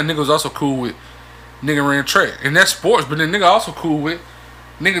 But then nigga was also cool with nigga ran track, and that's sports. But then nigga also cool with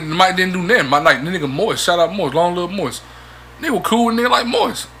nigga might didn't do nothing. Might like nigga Moist, shout out Moist, long little Moist. Nigga was cool with nigga like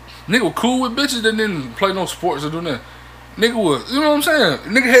Moist. Nigga was cool with bitches that didn't play no sports or do nothing. Nigga was, you know what I'm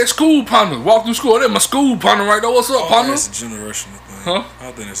saying? Nigga had school partners, walk through school. That's my school partner right there. What's up, partner? That's a generational thing. Huh? I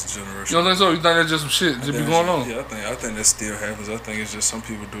don't think that's a generational. You don't think so? You think that's just some shit that be going on? Yeah, I think that still happens. I think it's just some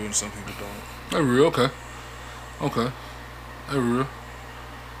people do it and some people don't. That real, okay. Okay. That real.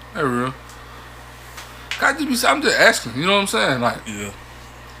 That real. I'm just asking, you know what I'm saying? Like, yeah.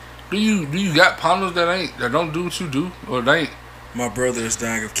 Do you got partners that don't do what you do, or they ain't? My brother is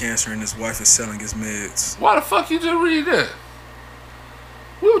dying of cancer and his wife is selling his meds. Why the fuck you just read that?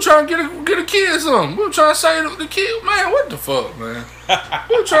 We were trying to get a kid something. We were trying to save the kid. Man, what the fuck, man?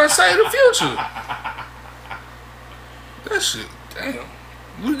 We were trying to save the future. That shit, damn.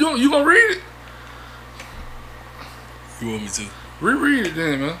 You gonna read it? You want me to? Reread it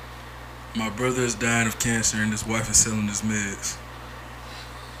then, man. My brother is dying of cancer and his wife is selling his meds.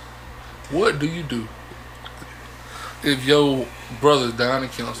 What do you do if your brother's dying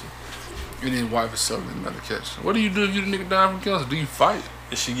of cancer and his wife is selling his medication? What do you do if you the nigga dying from cancer? Do you fight?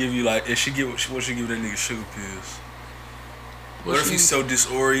 If she give you like, what she give that nigga sugar pills? What if he's so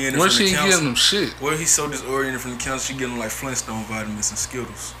disoriented when from the she cancer? giving him shit? What if he's so disoriented from the cancer, she give him like Flintstone vitamins and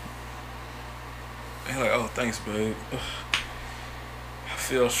Skittles? And he's like, oh, thanks, babe. I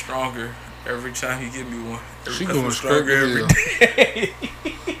feel stronger every time you give me one. She going stronger every day.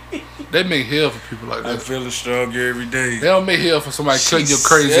 They make hell for people like that. I'm feeling stronger every day. They don't make hell for somebody cutting your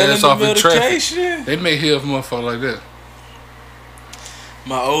crazy ass off in traffic. They make hell for motherfuckers like that.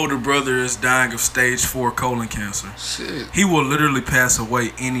 My older brother is dying of stage 4 colon cancer. Shit. He will literally pass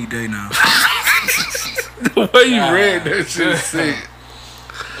away any day now. The way you read that shit is sick.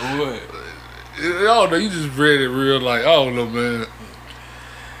 What? I don't know, you just read it real like, I don't know, man.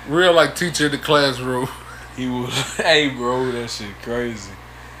 Real like teacher in the classroom. He was, hey bro, that shit crazy.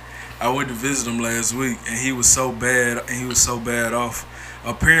 I went to visit him last week, and he was so bad, off.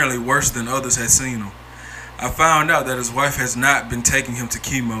 Apparently worse than others had seen him. I found out that his wife has not been taking him to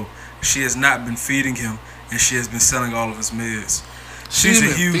chemo. She has not been feeding him, and she has been selling all of his meds. She's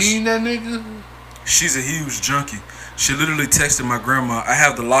a huge junkie. She literally texted my grandma, "I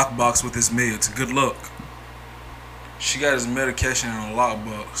have the lockbox with his meds. Good luck." She got his medication in a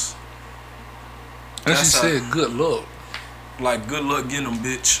lockbox. And she said, "Good luck." Like, good luck getting them,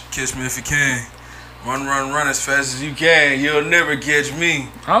 bitch. Catch me if you can. Run, run, run as fast as you can. You'll never catch me.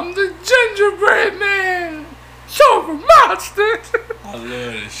 I'm the gingerbread man. You're a monster. I love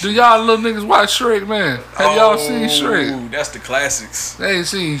this shit. Do y'all little niggas watch Shrek, man? Have y'all seen Shrek? That's the classics. They ain't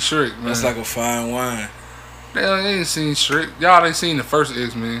seen Shrek, man. That's like a fine wine. They ain't seen Shrek. Y'all ain't seen the first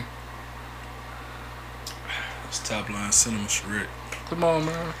X-Men. It's top line cinema Shrek. Come on,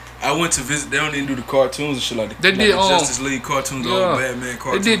 man. I went to visit. They don't even do the cartoons and shit like that. They did the Justice League cartoons, old Batman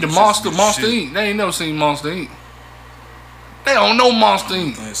cartoons. They did the Monster Inc. They ain't never seen Monster Inc. They don't know Monster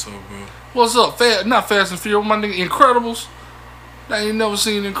Inc. I think so, bro. What's up? Not Fast and Furious, my nigga. Incredibles. They ain't never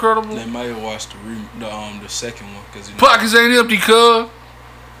seen Incredibles. They might have watched the second one because pockets ain't empty, cuz.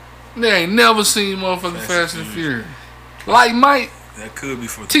 They ain't never seen motherfucking Fast and Furious. Like Mike. That could be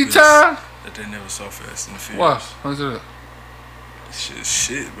for the T-Time. That they never saw Fast and Furious. Why? What's that?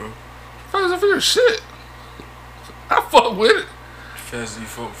 Shit, bro. Fast and Furious shit. I fuck with it. You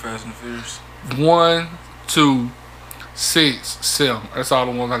fuck with Fast and Furious? 1, 2, 6, 7. That's all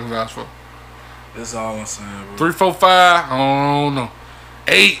the ones I can vouch for. That's all I'm saying, bro. 3, 4, 5. I don't know.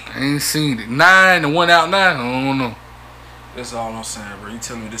 8. I ain't seen it. 9. The one out 9. I don't know. That's all I'm saying, bro. You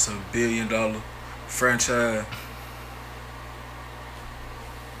telling me this is $1 billion franchise?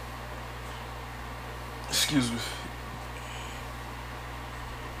 Excuse me.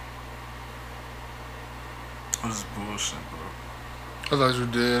 This is bullshit, bro. I thought you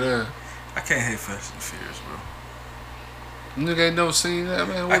did that. I can't hate Fast and Furious, bro. Nigga ain't never seen that,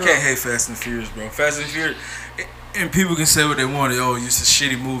 man. I can't hate Fast and Furious, bro. Fast and Furious, and people can say what they want. Oh, it's a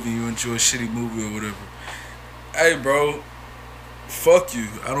shitty movie. You enjoy a shitty movie or whatever. Hey, bro. Fuck you.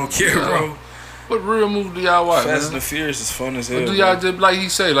 I don't care, bro. What real movie do y'all watch, Fast and Furious is fun as hell. What do y'all just, like he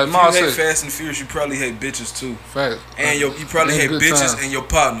say, like Ma said? If you hate Fast and Furious, you probably hate bitches too. Facts. And you probably hate bitches and your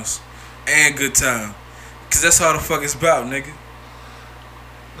partners. And good time. Cause that's how the fuck it's about, nigga.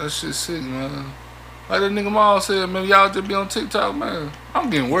 That shit sick, man. Like that nigga Ma said, man, y'all just be on TikTok, man. I'm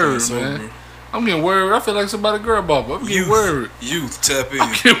getting worried, man. Bro. I'm getting worried. I feel like somebody girl bubble. I'm getting worried. Youth tap in.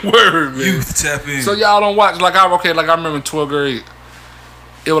 I'm getting worried, man. Youth tap in. So y'all don't watch like I remember in 12th grade.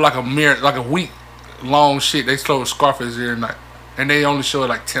 It was like a week long shit. They showed Scarface every night, and they only show it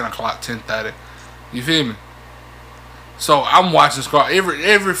like 10 o'clock, 10:30. You feel me? So I'm watching Scarface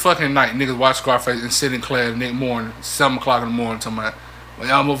every fucking night. Niggas watch Scarface and sit in class the next morning, 7 o'clock in the morning, talking about, well,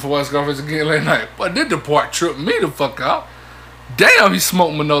 y'all move for watch Scarface again late night. But this the part tripped me the fuck out. Damn, he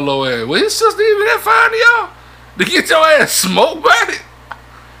smoked Manolo ass. Well, his sister even that fine to y'all to get your ass smoked by it.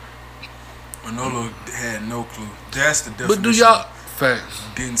 Manolo had no clue. That's the definition. But do y'all facts?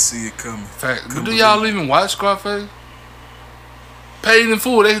 Didn't see it coming. Facts. But do y'all even watch Scarface? Paid in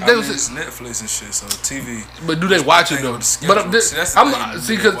full. They it's Netflix and shit, so TV. But do they watch it though? But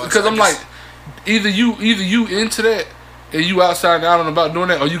I'm like, either you into that and you outside and out and about doing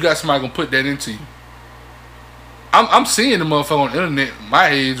that, or you got somebody gonna put that into you. I'm seeing the motherfucker on the internet, my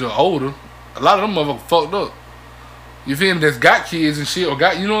age or older. A lot of them motherfuckers fucked up. You feel me? That's got kids and shit, or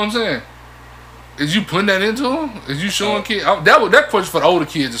got, you know what I'm saying? Is you putting that into them? Is you showing kids? That question for the older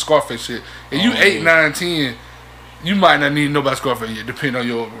kids, the Scarface shit. If you 8, 9, 10, you might not need to know about Scarface yet, depending on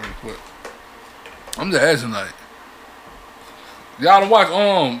your upbringing. But I'm just asking, like, y'all don't watch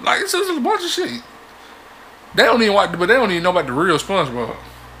like it's just a bunch of shit. They don't even watch, but they don't even know about the real SpongeBob.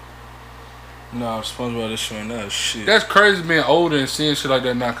 Nah, SpongeBob is showing that shit. That's crazy being older and seeing shit like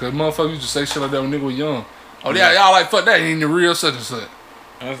that now, cause motherfuckers used to say shit like that when niggas was young. Oh yeah, y'all like fuck that ain't the real such and such.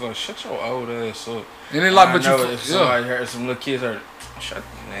 I was like, shut your old ass up. And then like, but if somebody heard, some little kids heard, shut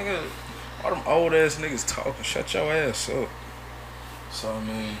nigga, all them old ass niggas talking, shut your ass up. So I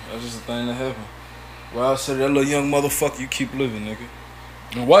mean, that's just a thing that happened. Well, I said that little young motherfucker, you keep living, nigga.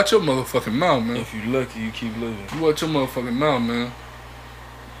 And watch your motherfucking mouth, man. If you lucky, you keep living. You watch your motherfucking mouth, man.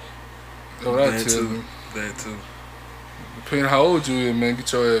 That's what I tell you. That too. Depending on how old you is, man,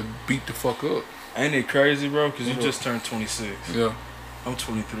 get your ass beat the fuck up. Ain't it crazy, bro? Because you just turned 26. Yeah. I'm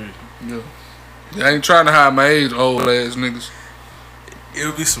 23. Yeah. I ain't trying to hide my age, old ass niggas.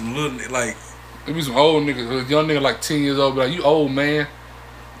 It'll be some little, like... It'll be some old niggas. A young nigga like 10 years old, be like, you old, man.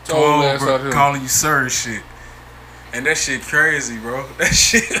 Old ass out here. Calling you sir and shit. And that shit crazy, bro. That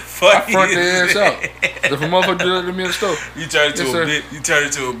shit funny. I front their ass out. If a motherfucker do that to me in the store. You turn into a bitch. You turn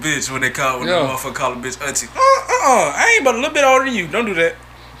into a bitch when the motherfucker call a bitch auntie. I ain't but a little bit older than you. Don't do that.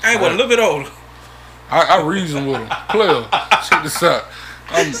 I ain't but a little bit older. I reason with him. Player. Check this out.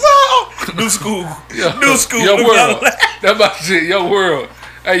 New school. Yeah. New school. Your world. That's my shit. Your world.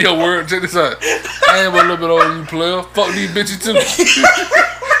 Hey, your world. Check this out. I ain't but a little bit older than you, player. Fuck these bitches too.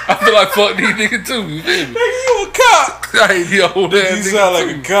 I feel like fuck these niggas too. You feel me? Nigga, you a cop. I hate the old ass nigga. You sound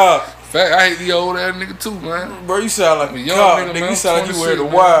like a cop. Fact, I hate the old ass nigga too, man. Bro, you sound like a young cop. nigga, Nigga, man. you sound like you wear the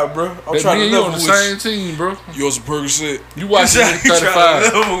man. wire, bro. I'm trying to you level on the with same team, bro. You on some Percocet. You watch you nigga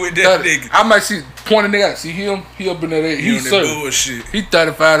 35. level with that 30. nigga. I might see pointing nigga out. See him? He up in that age. He's bullshit. He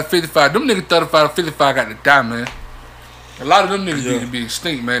 35 to 55. Them niggas 35 to 55 got to die, man. A lot of them niggas need to be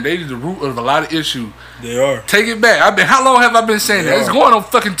extinct, man. They the root of a lot of issues. They are. Take it back. How long have I been saying that? It's going on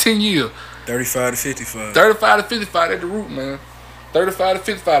fucking 10 years. 35 to 55. 35 to 55 at the root, man. 35 to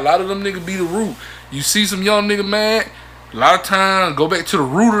 55. A lot of them niggas be the root. You see some young nigga mad, a lot of times go back to the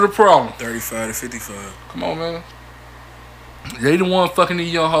root of the problem. 35 to 55. Come on, man. They the one fucking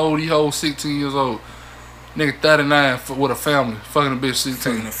these young hoes, these hoes 16 years old. Nigga 39 with a family, fucking a bitch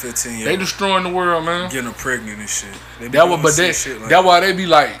 16. Fucking a 15 year. They destroying the world, man. Getting her pregnant and shit. That's why they be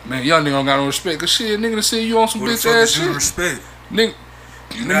like, man, young nigga don't got no respect. Cause shit, nigga done see you on some bitch ass shit. Respect. Nigga,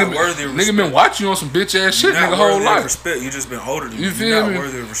 you're not worthy of respect. Nigga been watching you on some bitch ass shit, nigga, whole life. Of respect. You just been older than me. You feel you're me? not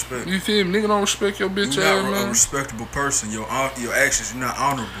worthy of respect. You feel me? Nigga don't respect your bitch you're ass, not man. A respectable person. Your actions, you're not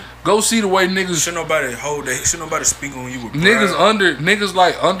honorable. Go see the way niggas. Should nobody speak on you with pride. Niggas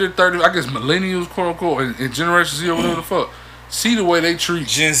like under 30, I guess millennials, quote unquote, and Generation Z or whatever the fuck. See the way they treat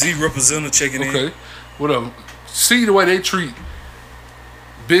Gen Z representative checking in. Okay, whatever. See the way they treat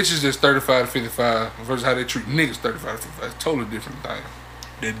bitches that's 35 to 55 versus how they treat niggas 35 to 55. It's totally different thing.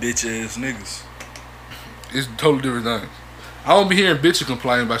 That bitch ass niggas. It's totally different thing. I don't be hearing bitches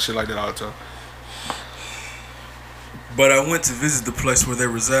complain about shit like that all the time. But I went to visit the place where they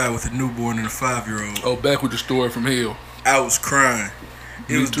reside with a newborn and a 5-year-old. Oh, back with the story from hell. I was crying.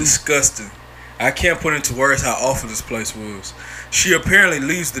 It was disgusting. I can't put into words how awful this place was. She apparently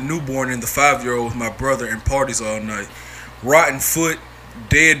leaves the newborn and the 5-year-old with my brother and parties all night. Rotten foot,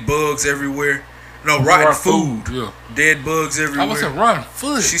 dead bugs everywhere. No, rotten food. Yeah. Dead bugs everywhere. I was saying rotten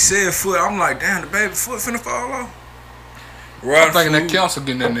foot. She said foot. I'm like, damn, the baby foot finna fall off. I'm thinking that council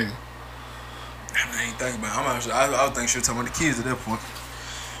getting that nigga. I ain't thinking about it. I was thinking she was talking about the kids at that point.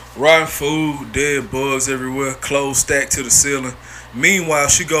 Rotten food, dead bugs everywhere, clothes stacked to the ceiling. Meanwhile,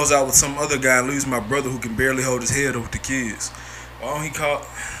 she goes out with some other guy and leaves my brother who can barely hold his head over the kids. Why don't he call?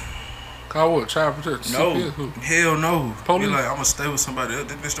 Call what? Child protection? No. Hell no. Police? Be like, I'm gonna stay with somebody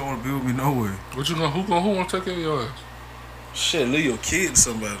else. This bitch don't wanna be with me nowhere. What you gonna? Who wanna take care of your ass? Shit, leave your kid to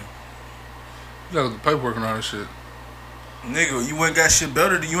somebody. You gotta get paperwork and all that shit. Nigga, you ain't got shit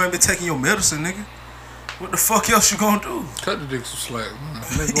better than you ain't been taking your medicine, nigga. What the fuck else you gonna do? Cut the dick some slack, man.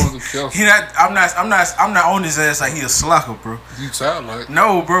 Nigga going to council. I'm not on his ass like he a slacker, bro. You sound like.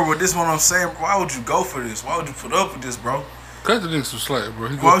 No, bro, but this is what I'm saying. Why would you go for this? Why would you put up with this, bro? Cut the dick some slack, bro.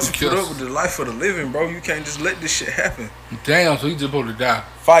 Why would you put up with the life of the living, bro? You can't just let this shit happen. Damn, so he just supposed to die.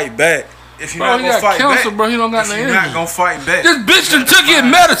 Fight back. If you're not gonna fight cancer, back, bro, he don't got no energy. You're not gonna fight back. This bitch done took his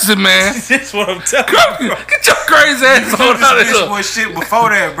medicine, man. That's what I'm telling you, bro. Get your crazy ass on out of here. Bitch boy shit before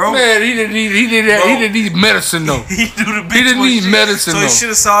that, bro. Man, he didn't need medicine though. He didn't need medicine so though. He should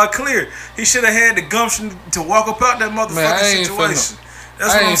have saw it clear. He should have had the gumption to walk up out that motherfucking situation.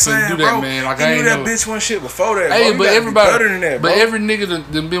 That's what I'm saying, do bro. That, man. Like, he knew that bitch wasn't shit before that, hey, bro. But everybody, better than that, bro. But every nigga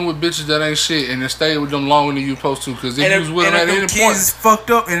that been with bitches that ain't shit and then stayed with them longer than you supposed to, because if you was with them at any point, kids is fucked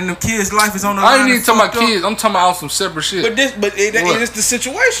up and them kids' life is on the line. I ain't even talking about kids. I'm talking about some separate shit. But it's the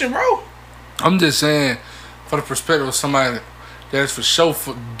situation, bro. I'm just saying, for the perspective of somebody that's for sure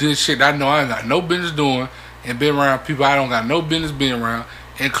for this shit I know I ain't got no business doing and been around people I don't got no business being around,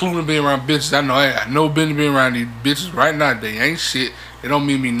 including being around bitches I know I ain't got no business being around these bitches right now. They ain't shit. They don't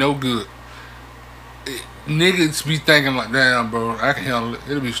mean me no good. Niggas be thinking like, damn, bro, I can handle it.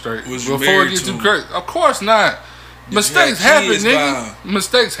 It'll be straight. Before it gets too crazy. Of course not. Mistakes happen, nigga.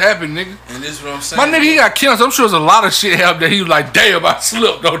 Mistakes happen, nigga. And this is what I'm saying. My nigga, he got cancer. I'm sure there's a lot of shit happened that he was like, damn, I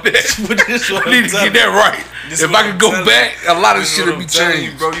slipped on that. But this what I need to get that right. If I could go back, a lot of shit would be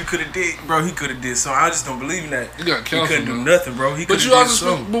changed. Bro, you could have did, bro. He could have did. So I just don't believe in that. He got cancer. He couldn't do nothing, bro. He but you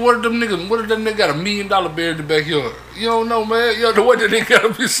also, but what if them niggas? What if that nigga got $1 million buried in the backyard? You don't know, man. You don't know what that nigga got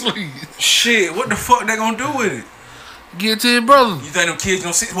up his sleeve. Shit, what the fuck they gonna do with it? Get it to your brother. You think them kids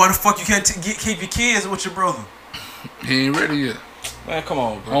gonna see? Why the fuck you can't keep your kids with your brother? He ain't ready yet. Man, come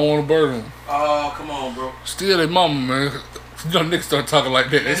on, bro. I don't want to burden him. Oh, come on, bro. Still their mama, man. You know, niggas start talking like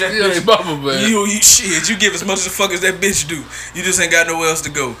that. They still ain't mama, man. You shit. You give as much as the fuck as that bitch do. You just ain't got nowhere else to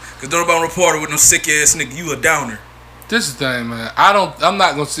go. Cause don't nobody report her with no sick ass nigga. You a downer. This is the thing, man. I'm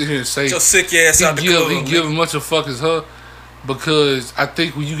not gonna sit here and say your sick ass out the club. He give as much a fuck as her, because I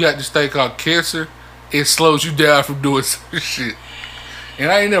think when you got this thing called cancer, it slows you down from doing some shit.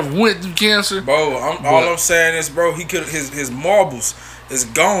 And I ain't never went through cancer, bro. All I'm saying is, bro, he could his marbles is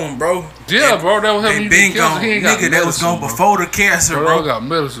gone, bro. Yeah, and bro, that was having been gone. Nigga, that was gone before the cancer, bro. Got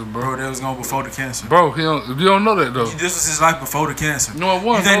medicine, bro. Bro, that was gone before the cancer. Bro, you don't know that though. This was his life before the cancer. No, it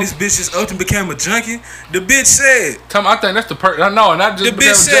wasn't. You think this bitch just up and became a junkie? The bitch said. I think that's the person. I know, not just. The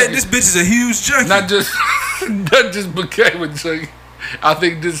bitch said this bitch is a huge junkie. Not just became a junkie. I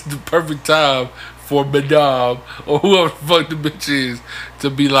think this is the perfect time for Madame or whoever the fuck the bitch is to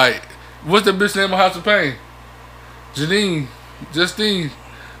be like, what's the bitch name of House of Pain? Justine,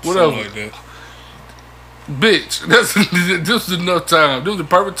 whatever. Like that. Bitch, this is enough time. This was the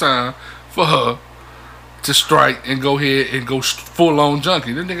perfect time for her to strike and go ahead and go full on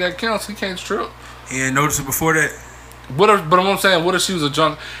junkie. This nigga got cancer, he can't strip. He ain't noticed it before that. But I'm saying, what if she was a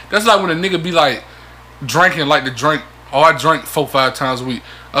junkie? That's like when a nigga be like drinking like the drink. Oh, I drink 4-5 times a week.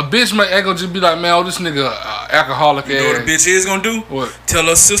 A bitch ain't gonna just be like, man, oh, this nigga alcoholic ass. You know what a bitch is gonna do? What? Tell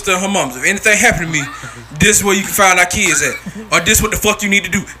her sister and her mom, if anything happen to me, this is where you can find our kids at. Or this what the fuck you need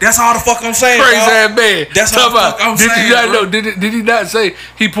to do. That's all the fuck I'm saying, crazy ass man. That's all the fuck I'm saying, Did he not say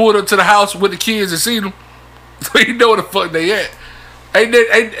he pulled up to the house with the kids and seen them? So he know where the fuck they at. He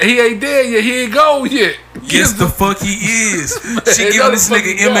ain't there yet. He ain't gone yet. Yes, the fuck he is. She giving this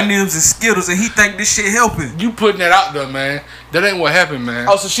nigga M&M's and Skittles, and he think this shit helping. You putting that out there, man. That ain't what happened, man.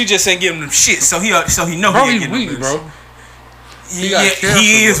 Oh, so she just ain't giving him shit. So he know bro, he ain't weak, bro. He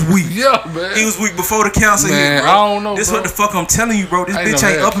is weak. Yeah, man. He was weak before the cancer hit, bro. I don't know, this bro. what the fuck I'm telling you, bro. This bitch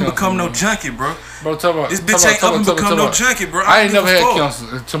ain't up and become no junkie, bro. Bro, talk about this bitch ain't up and become no junkie, bro. I ain't never had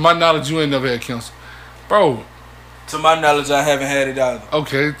cancer. To my knowledge, you ain't never had cancer, bro. To my knowledge, I haven't had it either.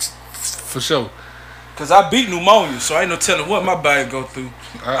 Okay, for sure. Cause I beat pneumonia, so I ain't no telling what my body go through.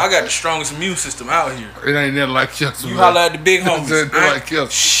 I got the strongest immune system out here. It ain't nothing like cancer. You holler at the big homies. Like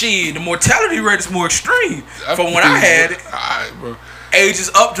cancer. Shit, the mortality rate is more extreme from when I had it. Alright, bro. Ages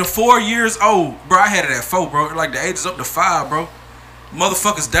up to 4 years old, bro. I had it at 4, bro. Like the ages up to 5, bro.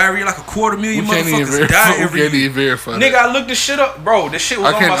 Motherfuckers diarrhea like 250,000 motherfuckers die every year. We can't even verify nigga, I looked this shit up, bro. This shit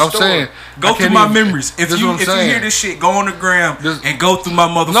was on my story. Saying, go through my memories. If you hear this shit, go on the gram and go through my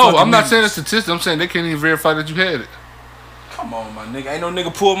motherfucking No, I'm not memories. saying a statistic. I'm saying they can't even verify that you had it. Come on, my nigga. Ain't no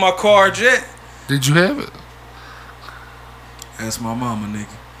nigga pulled my card yet. Did you have it? That's my mama,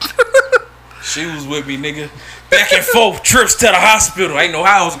 nigga. She was with me, nigga. Back and forth trips to the hospital. Ain't know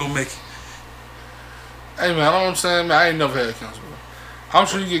how I was gonna make it. Hey, man, I know what I'm saying, man. I ain't never had cancer, bro. I'm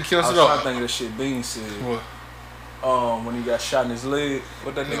sure you get cancer, though. I was trying to think of that shit Bean said. What? When he got shot in his leg.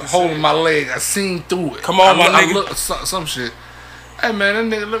 What that nigga holding said? my leg. I seen through it. Come on, my nigga. Some shit. Hey, man,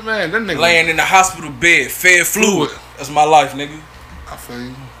 that nigga. Laying in the hospital bed, fed fluid. That's my life, nigga. I feel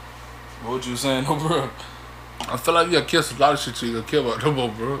you. What you saying, no, bro? I feel like you got killed a lot of shit you gonna care about no more,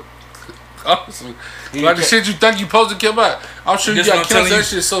 bro. Honestly. Like the shit you think you supposed to care about. I'm sure you got cancer. That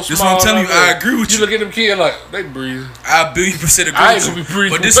shit so small. This what I'm telling you. I agree with you. You look at them kids like, they breathe. I 1,000,000% agree I ain't gonna be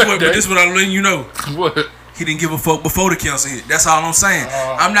breathing. But this what I'm letting you know. What? He didn't give a fuck before the cancer hit. That's all I'm saying.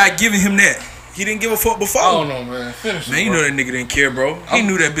 I'm not giving him that. He didn't give a fuck before. I don't know, man. Finish man, you know that nigga didn't care, bro. He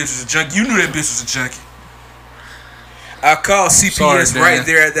knew that bitch was a junkie. You knew that bitch was a junkie. I called CPS right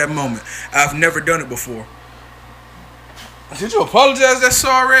there at that moment. I've never done it before. Did you apologize to that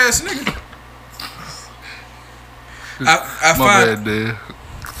sorry ass nigga? I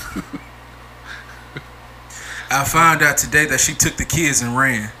found out today that she took the kids and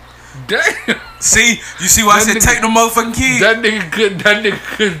ran. Damn. See, you see why I said take the motherfucking kids? That nigga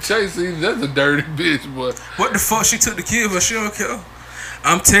couldn't chase him. That's a dirty bitch, boy. What the fuck? She took the kids, but she don't care.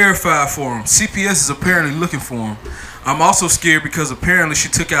 I'm terrified for him. CPS is apparently looking for him. I'm also scared because apparently she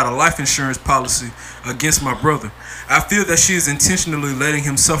took out a life insurance policy against my brother. I feel that she is intentionally letting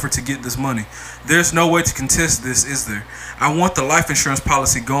him suffer to get this money. There's no way to contest this, is there? I want the life insurance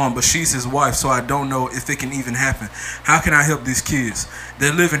policy gone, but she's his wife, so I don't know if it can even happen. How can I help these kids?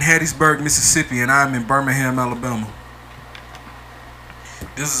 They live in Hattiesburg, Mississippi, and I'm in Birmingham, Alabama.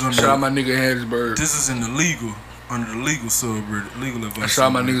 This is under shout out my nigga in Hattiesburg. This is in the legal, under the legal subreddit, legal advice. I shout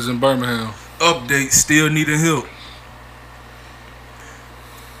out my niggas in Birmingham. Update, still needing help.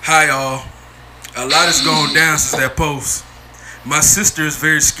 Hi y'all. A lot has gone down since that post. My sister is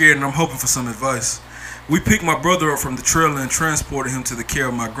very scared and I'm hoping for some advice. We picked my brother up from the trailer and transported him to the care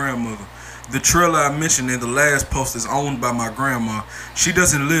of my grandmother. The trailer I mentioned in the last post is owned by my grandma. She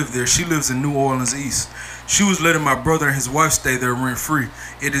doesn't live there. She lives in New Orleans East. She was letting my brother and his wife stay there rent-free.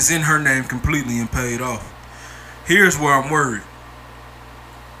 It is in her name completely and paid off. Here's where I'm worried.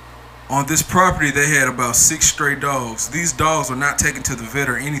 On this property, they had about 6 stray dogs. These dogs were not taken to the vet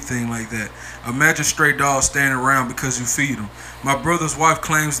or anything like that. Imagine stray dogs standing around because you feed them. My brother's wife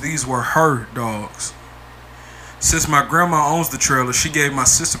claims these were her dogs. Since my grandma owns the trailer, she gave my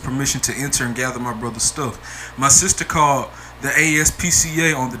sister permission to enter and gather my brother's stuff. My sister called the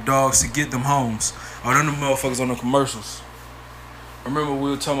ASPCA on the dogs to get them homes. Oh, them motherfuckers on the commercials. Remember we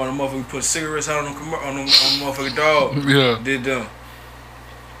were talking about the motherfucker put cigarettes out on the motherfucking dog? Yeah. Did them.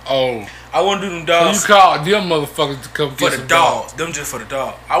 Oh. I want to do them dogs. So you called them motherfuckers to come for get the dogs. Them just for the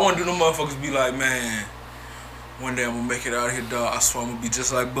dog. I want to do them motherfuckers be like, man, one day I'm going to make it out of here, dog. I swear I'm going to be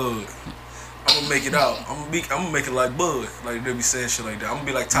just like Bud. I'm going to make it out. I'm gonna make it like Bud. Like they be saying shit like that. I'm going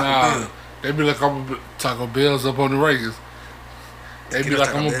to be like Taco Bell. They be like Taco Bell's up on the Raiders. They be like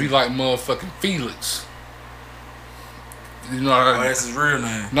I'm going to be like motherfucking Felix. You know what I mean? Oh, that's his real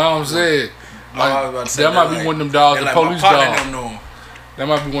name. No, I'm saying. Like, that might be one of them dogs, the like police dog. That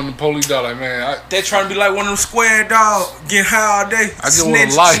might be one of the police dogs. Like, man, they trying to be like one of them square dogs, getting high all day. I just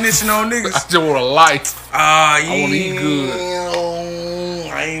want a life. Snitching on niggas. I just want a life. I want to eat good.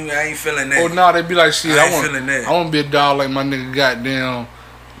 I ain't feeling that. Oh, no, they be like, shit, I want to be a dog like my nigga goddamn,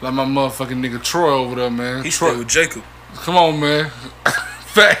 like my motherfucking nigga Troy over there, man. He stay with Jacob. Come on, man.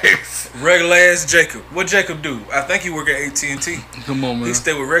 Facts. Regular ass Jacob. What Jacob do? I think he work at AT&T. Come on, man. He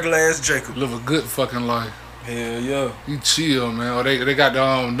stay with regular ass Jacob. Live a good fucking life. Hell yeah. He chill, man. Or they got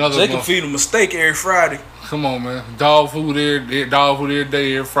another. Jacob feed him a steak every Friday. Come on, man. Dog food every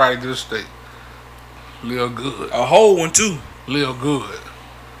day, every Friday, get a steak. Live good. A whole one too. Live good.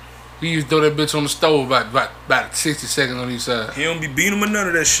 He used to throw that bitch on the stove about 60 seconds on each side. He don't be beating him or none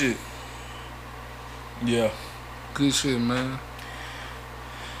of that shit. Yeah. Good shit, man.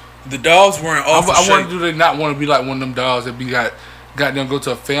 The dogs weren't awful I wonder, do they not want to be like one of them dogs that got them go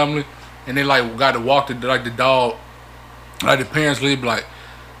to a family and they like got to walk the dog, like the parents live like,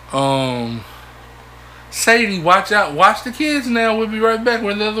 Sadie, watch out, watch the kids now. We'll be right back.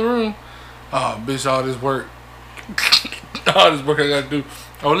 We're in the other room. Oh, bitch, all this work, all this work I gotta do.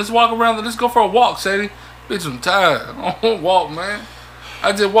 Oh, let's walk around. Let's go for a walk, Sadie. Bitch, I'm tired. I don't want to walk, man.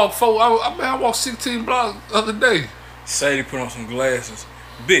 I just walked I walked 16 blocks the other day. Sadie put on some glasses.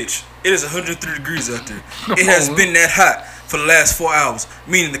 Bitch, it is 103 degrees out there. It has been that hot for the last 4 hours,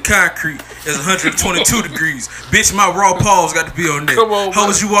 meaning the concrete is 122 degrees. Bitch, my raw paws got to be on there. How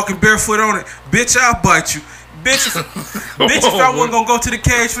was you walking barefoot on it? Bitch, I'll bite you. Bitch, if I wasn't gonna go to the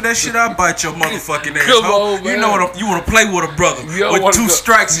cage for that shit, I'll bite your motherfucking ass. You know what? You want to play with a brother with 2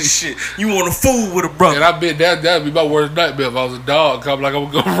 strikes and shit. You want to fool with a brother. And I bet that'd be my worst nightmare if I was a dog. I'm like,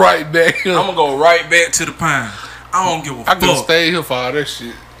 I'm gonna go right back. I'm gonna go right back to the pine. I don't give a fuck. I could stay here for all that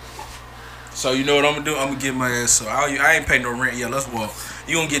shit. So you know what I'm gonna do? I'm gonna get my ass up. I ain't paying no rent yet. Let's walk.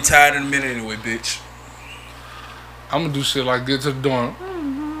 You gonna get tired in a minute anyway, bitch. I'm gonna do shit like get to the dorm.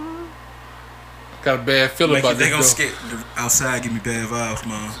 Got a bad feeling about they gonna skate outside. Give me bad vibes,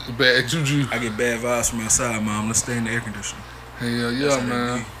 mom. Bad juju. I get bad vibes from outside, mom. Let's stay in the air conditioner. Hell yeah,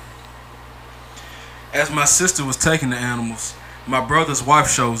 man. As my sister was taking the animals, my brother's wife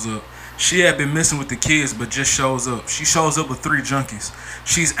shows up. She had been messing with the kids, but just shows up. She shows up with 3 junkies.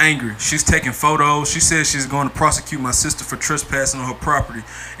 She's angry. She's taking photos. She says she's going to prosecute my sister for trespassing on her property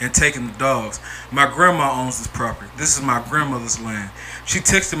and taking the dogs. My grandma owns this property. This is my grandmother's land. She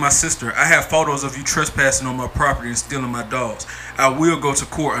texted my sister, I have photos of you trespassing on my property and stealing my dogs. I will go to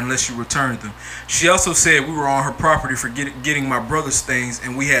court unless you return them. She also said we were on her property for getting my brother's things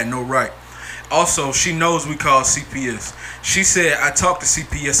and we had no right. Also, she knows we call CPS. She said, I talked to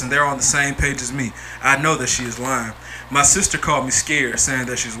CPS and they're on the same page as me. I know that she is lying. My sister called me scared, saying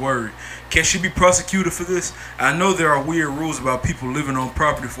that she's worried. Can she be prosecuted for this? I know there are weird rules about people living on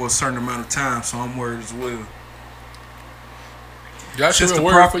property for a certain amount of time, so I'm worried as well. Since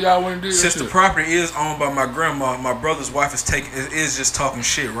the property is owned by my grandma, my brother's wife is just talking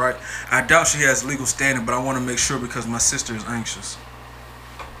shit, right? I doubt she has legal standing, but I want to make sure because my sister is anxious.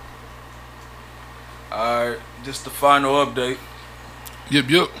 Alright, just the final update.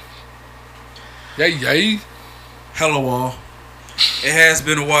 Yep. Yay. Hello all. It has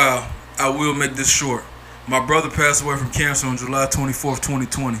been a while. I will make this short. My brother passed away from cancer on July 24th,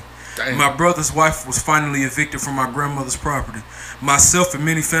 2020. Damn. My brother's wife was finally evicted from my grandmother's property. Myself and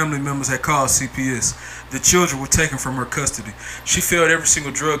many family members had called CPS. The children were taken from her custody. She failed every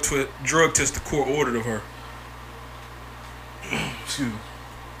single drug test the court ordered of her.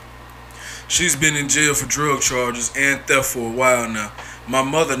 She's been in jail for drug charges and theft for a while now. My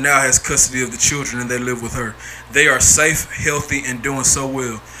mother now has custody of the children and they live with her. They are safe, healthy, and doing so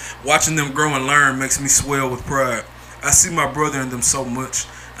well. Watching them grow and learn makes me swell with pride. I see my brother in them so much.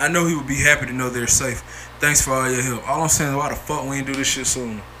 I know he would be happy to know they're safe. Thanks for all your help. All I'm saying is, why the fuck we ain't do this shit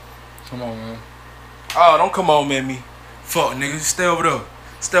sooner? Come on, man. Oh, don't come on, man, me. Fuck, nigga. Stay over there.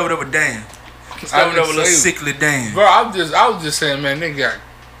 Stay over there with Dan. Stay over there with little sickly Dan. Bro, I was just saying, man, they got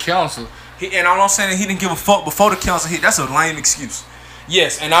counsel. And all I'm saying is he didn't give a fuck before the council hit. That's a lame excuse.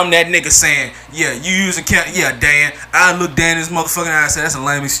 Yes, and I'm that nigga saying, yeah, you using council. Yeah, Dan. I look Dan in his motherfucking eye and say, that's a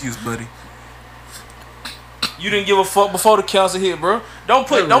lame excuse, buddy. You didn't give a fuck before the council hit, bro. Don't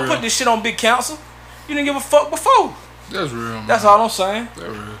put this shit on big council. You didn't give a fuck before. That's real, man. That's all I'm saying. That's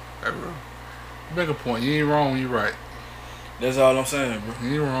real. That's real. Make a point. You ain't wrong when you're right. That's all I'm saying, bro.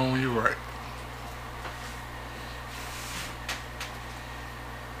 You ain't wrong when you're right.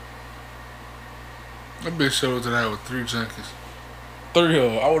 That bitch showed tonight with 3 junkies. 3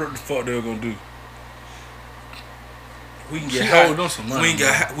 of them. I wonder what the fuck they were gonna do. We can get high. On some money,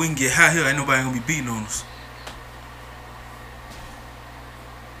 we can get high here. Ain't nobody gonna be beating on us.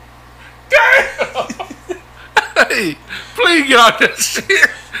 Hey, please get on that shit.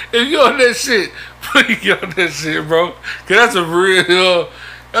 If you on that shit, please get on that shit, bro. Cause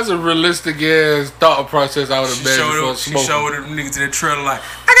that's a realistic ass thought process I would have imagined for smoking. She showed them niggas to that trailer like,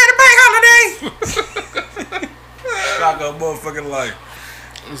 I got a bank holiday. Shock her motherfucking life.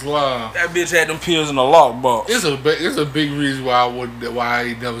 It's wild. That bitch had them pills in the lockbox. It's a big reason why I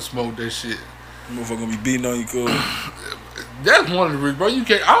ain't never smoked that shit. Motherfucker gonna be beating on you, cool. That's one of the reasons, bro. You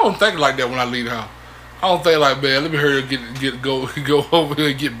can't. I don't think like that when I leave the house. I don't think like, man, let me hurry up, go over here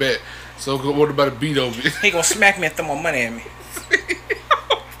and get back. So what about a beat over it? He gonna smack me and throw my money at me.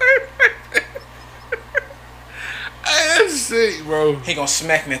 That's sick, bro. He gonna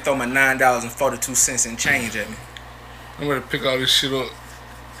smack me and throw my $9.42 in change at me. I'm gonna pick all this shit up.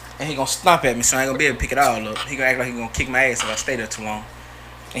 And he gonna stomp at me, so I ain't gonna be able to pick it all up. He gonna act like he gonna kick my ass if I stay there too long.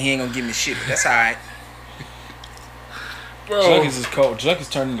 And he ain't gonna give me shit, but that's alright. Bro. Junkies is cold. Junkies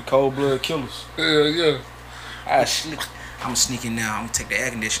turn into cold blood killers. Yeah. I'm sneaking now. I'm gonna take the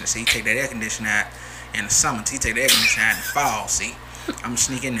air conditioner. See, he take that air conditioner out in the summer. He take the air conditioner out in the fall. See, I'm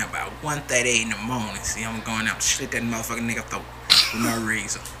sneaking there about 1:38 in the morning. See, I'm going out and slit that motherfucking nigga throat with no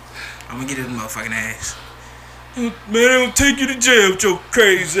reason. I'm gonna get his motherfucking ass. Man, I'm gonna take you to jail with your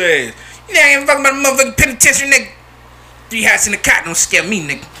crazy ass. You ain't even fucking about the motherfucking penitentiary, nigga. 3 hots in the cot don't scare me,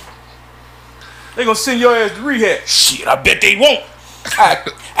 nigga. They gonna send your ass to rehab. Shit, I bet they won't.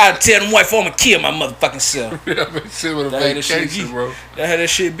 I'll tell them white folk I'm gonna kill my motherfucking self. Yeah, man, shit with a vacation, bro. That how that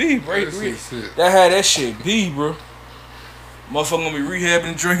shit be, bro. That how that shit be, bro. Motherfucker gonna be rehabbing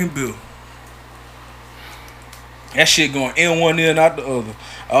and drinking beer. That shit going in one ear and out the other.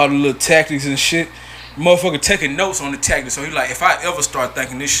 All the little tactics and shit. Motherfucker taking notes on the tactics. So he like, if I ever start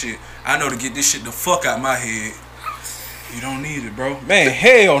thinking this shit, I know to get this shit the fuck out my head. You don't need it, bro. Man,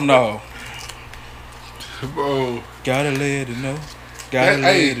 hell no. Bro. Gotta let it know. Gotta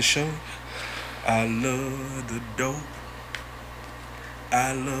let it show. I love the dope.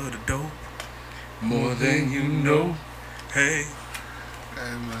 I love the dope. More than you know. Hey.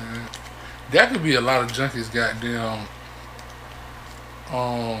 Hey, man. That could be a lot of junkies goddamn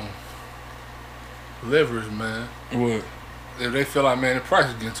leverage, man. What? If they feel like, man, the price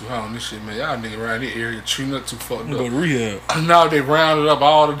is getting too high on this shit, man. Y'all niggas around this area treating up too fucked up. We're gonna rehab. Now they rounded up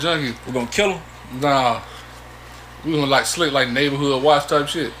all the junkies. We're gonna kill them? Nah. We gonna like slick like neighborhood watch type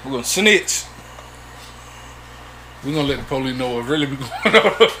shit. We're gonna snitch. We gonna let the police know what really be going on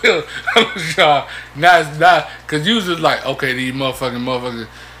up here. Now it's not, cause usually like, okay, these motherfucking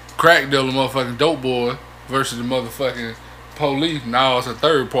crack dealer, motherfucking dope boy versus the motherfucking police. Now it's a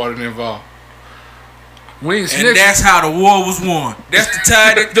third party involved. We ain't snitching. And that's how the war was won. That's the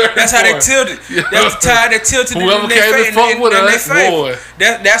tide. That's how they tilted. Yeah. That's the tide that tilted. Whoever came to fuck with us, boy.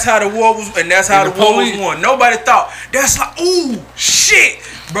 That's how the war was, and that's how the war was won. Nobody thought that's like, ooh, shit,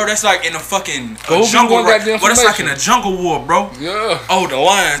 bro. That's like in a fucking jungle. But it's like in a jungle war, bro. Yeah. Oh, the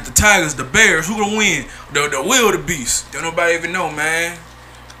lions, the tigers, the bears. Who gonna win? The wildebeest. Don't nobody even know, man.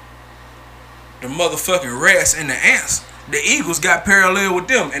 The motherfucking rats and the ants. The Eagles got parallel with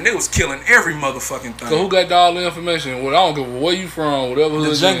them, and they was killing every motherfucking thing. So who got all the information? Well, I don't give a where you from, whatever.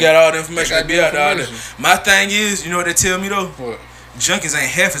 The junk got all the information. They be out there. My thing is, you know what they tell me though? What? Junkies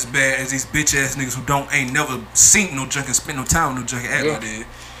ain't half as bad as these bitch ass niggas who ain't never seen no junk and spent no time with no junk act like that.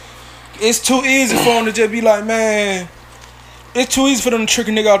 It's too easy for them to just be like, man. It's too easy for them to trick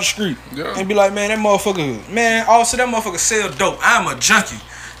a nigga out the street and be like, man, that motherfucker, man. Also, that motherfucker sell dope. I'm a junkie.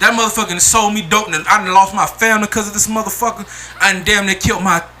 That motherfucker sold me dope and I done lost my family because of this motherfucker. I done damn near killed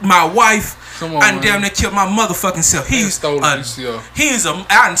my wife. Come on, I damn near killed my motherfucking self. I done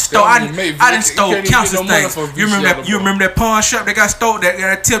stole countless things. You remember that pawn shop that got stole that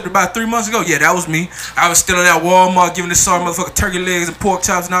got tipped about 3 months ago? Yeah, that was me. I was still in that Walmart giving this sorry motherfucker turkey legs and pork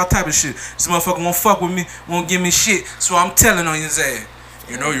chops and all type of shit. This motherfucker won't fuck with me, won't give me shit, so I'm telling on his ass.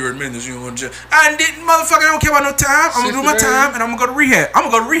 You know you're admitting this, you don't want to jail. I didn't, motherfucker, I don't care about no time. I'm gonna do my time and I'm gonna go to rehab.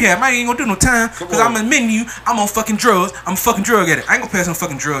 I ain't gonna do no time because I'm admitting you, I'm on fucking drugs. I'm a fucking drug addict. I ain't gonna pass no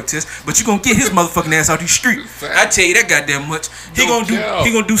fucking drug test, but you gonna get his motherfucking ass out these streets. I tell you that goddamn much. He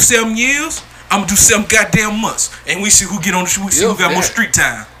gonna do 7 years. I'm gonna do 7 goddamn months, and we see who get on the we see who got more street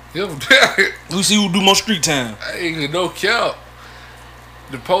time. We see who do more street time. I ain't no cap.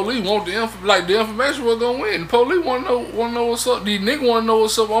 The police want the information was gonna win. The police wanna know what's up. These niggas wanna know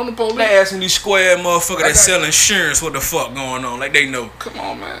what's up on the police. They asking these square motherfuckers that sell insurance what the fuck going on. Like they know. Come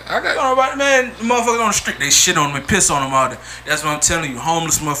on, man. Man, the motherfuckers on the street, they shit on them and piss on them all day. That's what I'm telling you.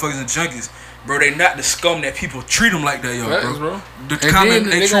 Homeless motherfuckers and junkies. Bro, they not the scum that people treat them like that, bro. The comment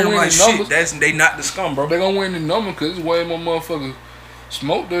they treat them like shit. They not the scum, bro. They gonna win the number because it's way more motherfuckers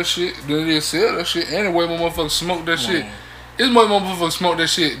smoke that shit than they sell that shit. And way more motherfuckers smoke that shit. It's more motherfuckers smoke that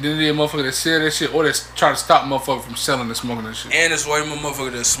shit than there motherfuckers that sell that shit or that try to stop motherfuckers from selling and smoking that shit. And it's way more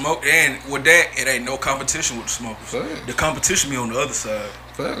motherfuckers that smoke. And with that, it ain't no competition with the smokers. Fact. The competition be on the other side.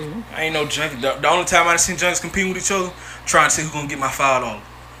 Fact, I ain't no junkie. The only time I seen junkies competing with each other, trying to see who gonna get my $5.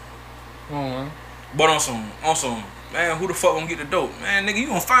 Come on, man. But on some, man, who the fuck gonna get the dope? Man, nigga, you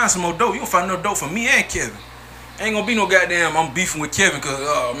gonna find some more dope. You gonna find no dope for me and Kevin. Ain't gonna be no goddamn I'm beefing with Kevin because,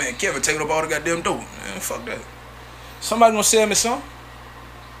 oh man, Kevin taking up all the goddamn dope. Man, fuck that. Somebody gonna sell me some.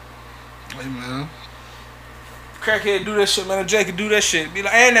 Hey, man. Crackhead do that shit, man. Jay can do that shit. Be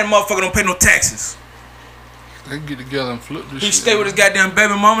like, and that motherfucker don't pay no taxes. They can get together and flip this shit. He stay with his goddamn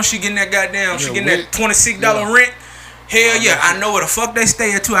baby mama. She getting that goddamn, she getting that $26 rent. Hell yeah, I know where the fuck they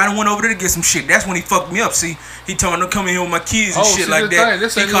stay at too. I done went over there to get some shit. That's when he fucked me up. See, he told me to come in here with my kids and shit like that.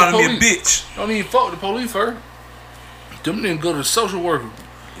 He calling me a bitch. Don't even fuck with the police first. Them niggas go to the social worker.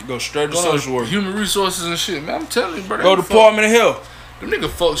 You go straight to social worker. Human resources and shit, man. I'm telling you, bro. Go to Department of Health. Them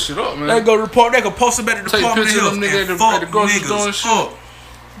niggas fuck shit up, man. They go to report. They can post it at the Department of Health. Take pictures of them niggas at the grocery store and shit.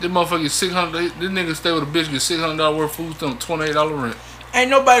 This motherfucker get $600. This nigga stay with a bitch, get $600 worth of food, them $28 rent. Ain't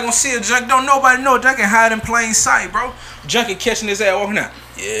nobody gonna see a junk. Don't nobody know. Junk can hide in plain sight, bro. Junkie catching his ass walking out.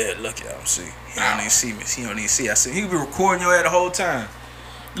 Yeah, look at him. See, he don't even see me. He don't even see. I see. He be recording your ass the whole time.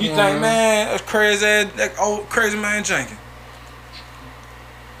 You think, man, that's crazy ass, that old crazy man junkie.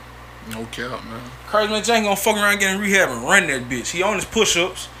 No cap, man. Crazy man junkie gonna fuck around getting rehab and run that bitch. He on his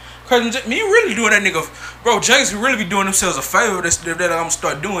push-ups. Crazy man, me really doing that nigga, bro. Junkies really be doing themselves a favor. That I'm gonna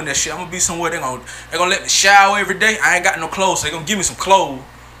start doing that shit. I'm gonna be somewhere they gonna let me shower every day. I ain't got no clothes, so they gonna give me some clothes.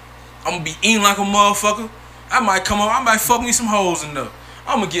 I'm gonna be eating like a motherfucker. I might come up, I might fuck me some hoes in there.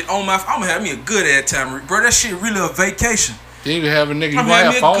 I'm gonna have me a good ass time, bro. That shit really a vacation. You even have a nigga. I'm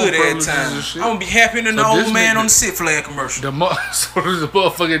gonna have me a good ass time. I'm gonna be happier than the old man on the Sit Flag commercial. So there's a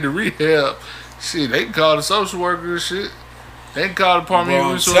motherfucker in the rehab. Shit, they can call the social worker and shit. They can call the department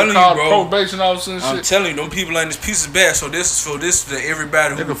of resources, call the probation officer and shit. I'm telling you, them people ain't this piece of bad. So this is for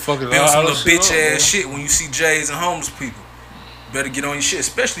everybody who been some little bitch ass shit when you see J's and homeless people. Better get on your shit,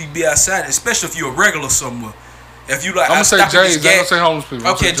 especially be outside, especially if you're a regular somewhere. If you like, I'm gonna say J's, I'm gonna say homeless people.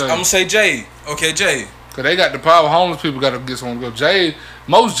 Okay, I'm gonna say J. Okay, J. Cause they got the power. Homeless people got to get someone to go. Jay,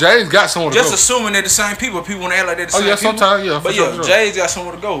 most J's got someone to go. Just assuming they're the same people. People want to act like they're the same people. Sometimes, yeah. But yeah, J's got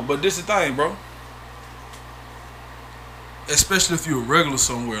somewhere to go. But this is the thing, bro. Especially if you're a regular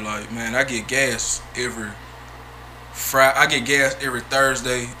somewhere, like, man, I get gas every Friday. I get gas every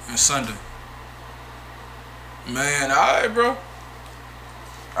Thursday and Sunday. Man, alright, bro.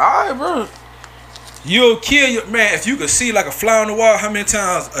 Alright, bro. You'll kill your man if you could see like a fly on the wall. How many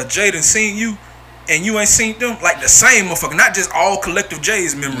times a Jay done seen you and you ain't seen them? Like the same motherfucker, not just all collective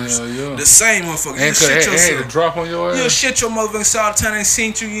J's memories. Yeah. The same motherfucker. And shit yourself. Drop on your ass. You'll shit your motherfucking self all the time. Ain't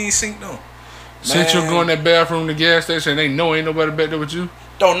seen you. You ain't seen them. Since you go in that bathroom, the gas station, they know ain't nobody back there with you.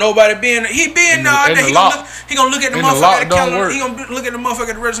 Don't nobody be in. He be in there. He gonna look at the motherfucker at the counter. He gonna look at the motherfucker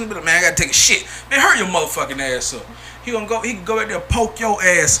at the register and be like, man, I gotta take a shit. Man, hurry your motherfucking ass up. He can go back there and poke your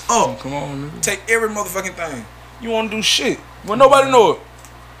ass up. Come on, nigga. Take every motherfucking thing. You wanna do shit. Well, nobody know it.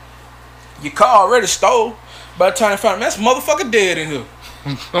 Your car already stole. By the time they find, man, that's motherfucker dead in here.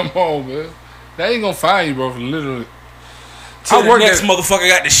 Come on, man. They ain't gonna find you, bro, for literally. Till the next motherfucker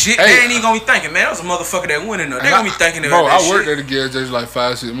got the shit. Hey, they ain't even gonna be thinking, man, that was a motherfucker that went in there. They gonna be thinking about that shit. Bro, I worked at the gas station like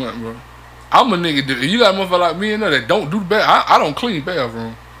 5-6 months, bro. I'm a nigga. If you got a motherfucker like me in there that don't do the bathroom, I don't clean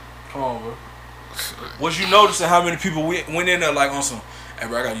bathroom. Come on, bro. Was you noticing how many people went in there like on some, hey,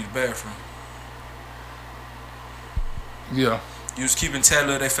 bro, I gotta use the bathroom? Yeah. You was keeping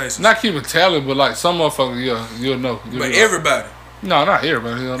tally of their faces. Not keeping tally, but like some motherfuckers, yeah, you'll know. But everybody. No, not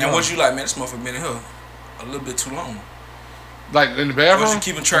everybody. And what you like, man? This motherfucker been in here a little bit too long. Like in the bathroom? Was you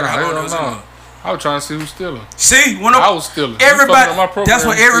keeping track of how long it was in there? I was trying to see who's stealing. See, when I was stealing. Everybody, that's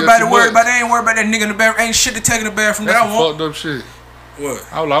what everybody worried about. They ain't worried about that nigga in the bathroom. Ain't shit to take in the bathroom that I want. Fucked up shit. What?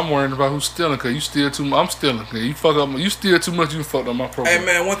 I'm worrying about who's stealing, cause you steal too much. I'm stealing. Cause you fuck up. You steal too much. You fucked up my program. Hey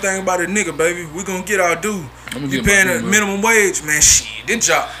man, one thing about a nigga, baby, we gonna get our due. You paying a minimum wage, man. Shit, this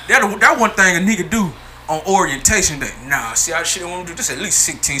job. That one thing a nigga do on orientation day. Nah, see, I shit want to do this at least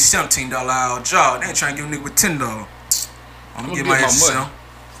 $16, $17 hour job. They ain't trying to give a nigga with $10. I'm gonna get my money.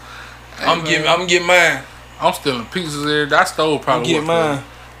 I'm getting mine. I'm stealing pizzas there. I stole probably. I'm getting mine.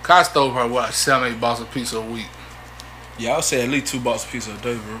 I stole probably what 7-8 boxes of pizza a week. Yeah, I would say at least 2 boxes of pizza a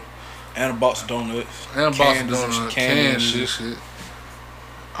day, bro. And a box of donuts. And a box of donuts. Cans and shit.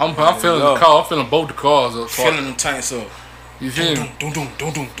 I'm feeling the car. I'm feeling both the cars up. Filling them tanks up. You feel me?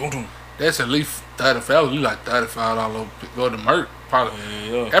 Don't. That's at least 35. That was like $35 go to Merc. Probably.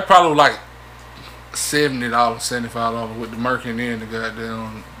 Yeah. That probably was like $70, $75 with the Merc in there and the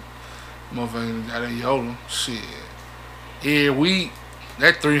goddamn motherfucking goddamn YOLO. Shit. Every week,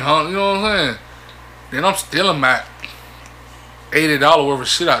 that $300. You know what I'm saying? Then I'm stealing my $80 worth of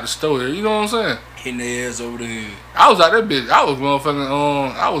shit out the store. You know what I'm saying? Hitting their ass over the head. I was out that bitch. I was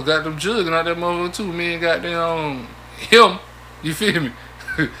motherfucking I was goddamn jugging out that motherfucker too. Me and goddamn him. You feel me?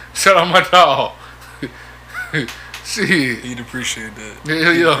 Shout out my dog. Shit. He'd appreciate that.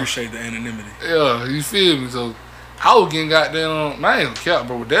 Yeah, He'd appreciate the anonymity. Yeah, you feel me? So I was getting goddamn. Man, I ain't gonna cap,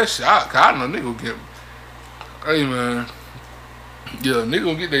 bro. With that shit, I know nigga gonna get. Hey man. Yeah, nigga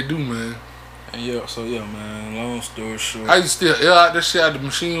gonna get they due, man. And yeah, so yeah, man. Long story short, I used to steal L out that shit out the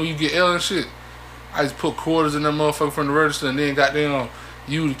machine when you get L and shit. I used to put quarters in that motherfucker from the register and then goddamn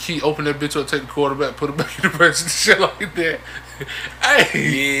you the key, open that bitch up, take the quarter back, put it back in the register, shit like that.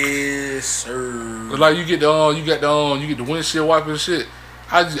 Hey, yes, sir. But like you get the windshield wiper and shit.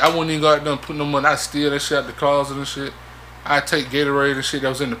 I wouldn't even go out there and put no money. I steal that shit out the closet and shit. I take Gatorade and shit that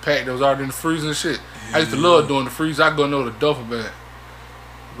was in the pack that was already in the freezer and shit. Yeah. I used to love doing the freezer. I go into the duffel bag.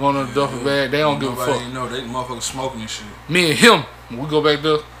 Going to the duffel bag, they don't give a fuck. You know, they motherfuckers smoking and shit. Me and him, when we go back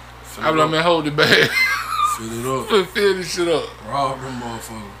there, I be like, man, hold it back. Fill it up. Fill this shit up. Rob them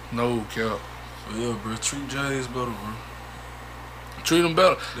motherfuckers. No cap. So yeah, bro, treat J's better, bro. Treat them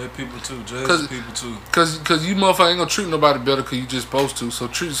better. They're people too. J's people too. Cause you motherfucker ain't gonna treat nobody better cause you just supposed to. So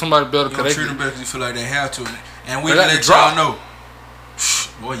treat somebody better cause they treat them better cause you feel like they have to. And we let y'all know.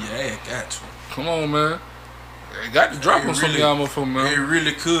 Boy, your ass got to. Come on, man. They got to drop on some of y'all motherfuckers, man. It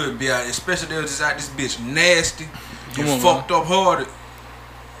really could be out, especially they was just out this bitch nasty. Come on, fucked up hard.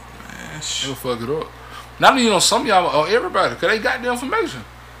 Man, they'll fuck it up. Not even on some of y'all or everybody, cause they got the information.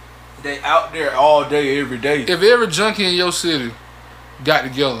 They out there all day, every day. If every junkie in your city got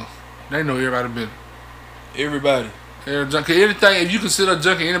together, they know everybody been. Everybody. Every junkie, anything. If you consider a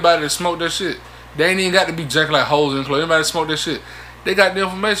junkie anybody that smoke that shit, they ain't even got to be junkie like hoes in clothes. Anybody that smoke that shit, they got the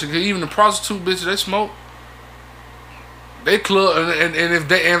information. Cause even the prostitute bitches, they smoke. They club and if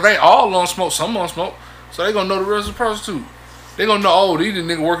they all on smoke, some on smoke, so they gonna know the rest of the prostitute. They gonna know, oh, these the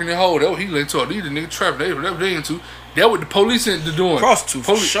nigga working the hole. That what he into. These the nigga trapping. They into. That what the police into doing. Prostitute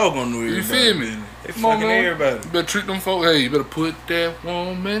for sure gonna know everybody. You feel me? They fucking everybody. You better treat them folks. Hey, you better put that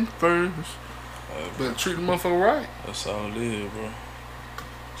woman first. Better treat the motherfucker right. That's all it is, bro.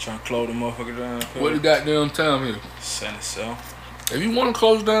 Trying to close the motherfucker down. What the goddamn time here? Send itself. If you want to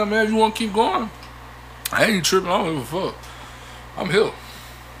close down, man, if you want to keep going, I ain't tripping. I don't give a fuck. I'm here.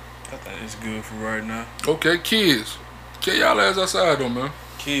 I think it's good for right now. Okay, kids. Kill y'all ass outside though, man.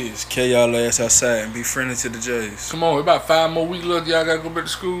 Kids, kill y'all ass outside and be friendly to the J's. Come on, about 5 more weeks left. Y'all gotta go back to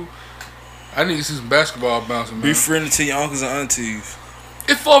school. I need to see some basketball bouncing, man. Be friendly to your uncles and aunties.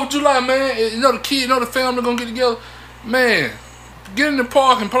 It's 4th of July, man. You know the kid, you know the family gonna get together. Man, get in the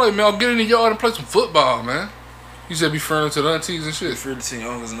park and play, man. Or get in the yard and play some football, man. You said be friendly to the aunties and shit. Be friendly to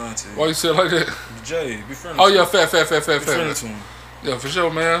your uncles and aunties. Why you say it like that? The J's, be friendly. Oh yeah, fat. Be friendly to them. Yeah, for sure,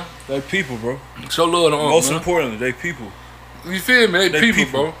 man. They people, bro. Show love to them, Most importantly, they people. You feel me? They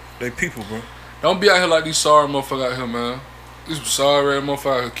people, bro. They people, bro. Don't be out here like these sorry motherfuckers out here, man. These some sorry ass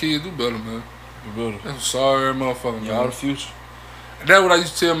motherfuckers. Kids do better, man. Do better. That's some sorry ass motherfuckers, man. Y'all the future. And that's what I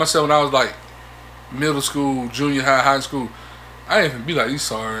used to tell myself when I was like middle school, junior high, high school. I ain't even be like these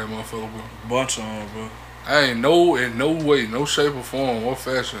sorry ass motherfuckers, bro. Bunch of them, bro. I ain't in no way, no shape or form or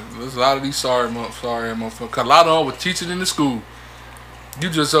fashion. There's a lot of these sorry ass motherfuckers. Cause a lot of them were teaching in the school. You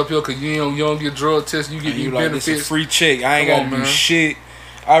just up here cause you don't get drug tested, you get these benefits. Like, this a free check. I ain't gotta do shit.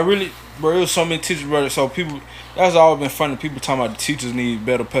 I really, bro, it was so many teachers, brother. So people, that's always been funny. People talking about the teachers need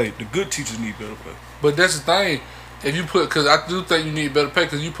better pay. The good teachers need better pay. But that's the thing. If you put, because I do think you need better pay,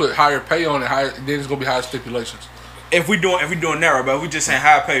 because you put higher pay on it, then it's gonna be higher stipulations. If we doing that, right, but we just saying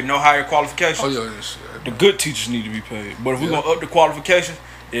higher pay, no higher qualifications. Oh yeah, the good teachers need to be paid. But if we gonna up the qualifications,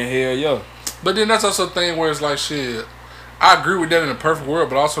 then hell yeah. But then that's also a thing where it's like shit. I agree with that in a perfect world,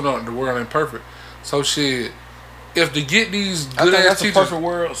 but also not the world ain't perfect. So shit, if to get these good ass teachers, a perfect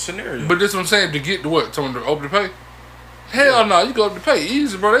world scenario. But this what I'm saying, to get to what? Someone to up the pay? Hell no, you go up the pay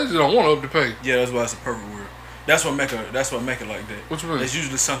easy, bro. They just don't want to up the pay. Yeah, that's why it's a perfect world. That's what make it like that. What you mean? It's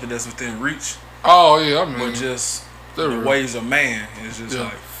usually something that's within reach. Oh yeah, I mean, but just the ways of man is just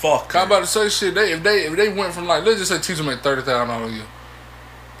like fuck. I'm about to say shit. If they went from like, let's just say teachers make $30,000 a year.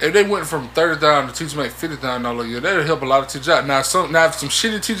 If they went from $30,000 to teachers make $50,000 a year, that'll help a lot of teachers out. Now if some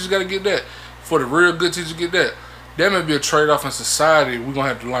shitty teachers got to get that, for the real good teachers get that, that may be a trade off in society. We're gonna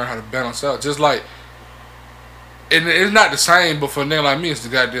have to learn how to balance out. Just like, and it's not the same, but for a nigga like me, it's the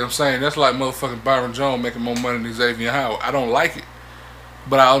goddamn same. That's like motherfucking Byron Jones making more money than Xavier Howard. I don't like it,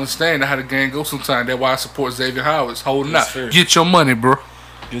 but I understand how the game goes sometimes. That's why I support Xavier Howard. It's holding out. Fair. Get your money, bro.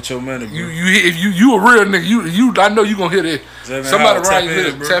 Get your money, bro. If you a real nigga, I know you gonna hit it. Somebody around you hit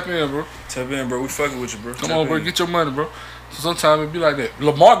it. Tap in, bro. Tap in, bro. We fucking with you, bro. Come on, bro. Get your money, bro. So sometimes it be like that.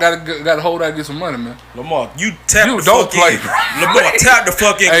 Lamar gotta hold out and get some money, man. Lamar, you tap the fuck in. Lamar, tap the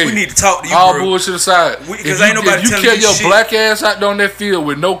fuck in. Hey, we need to talk to you, all bro. All bullshit aside. Because ain't nobody telling you shit. If you carry your black ass out on that field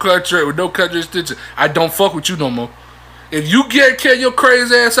with no country extension, I don't fuck with you no more. If you carry your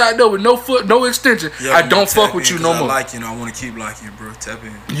crazy ass out there with no foot, no extension, I don't fuck with you no more. I like you, and I want to keep liking you, bro. Tap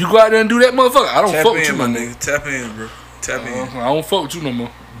in. You go out there and do that, motherfucker. I don't fuck with you, my nigga. Tap in, bro. Tap in. I don't fuck with you no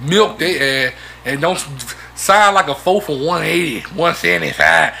more. Milk they ass and don't sign like a 4 for 180,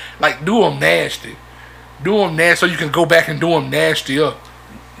 175. Like do them nasty. Do them nasty so you can go back and do them nasty up.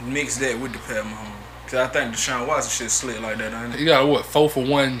 Mix that with the Pat Mahomes. Cause I think Deshaun Watson shit slick like that, ain't it? You got what, 4 for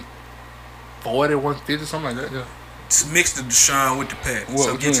 140, 150, something like that, yeah. Mix the Deshaun with the Pat. What,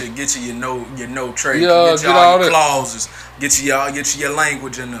 so get you your no trade. Yeah, get all your clauses. Get you your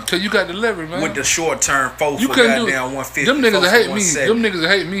language in there. Cause you got the leverage, man. With the short term 4 for goddamn 150. Them niggas that hate me. Them niggas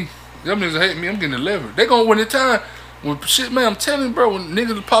that hate me. Them niggas that hate me. I'm getting the leverage. They gonna win the time. When shit, man, I'm telling you, bro. When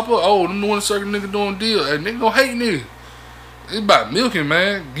niggas pop up, oh, them one certain nigga doing deal. And nigga gonna hate niggas. It's about milking,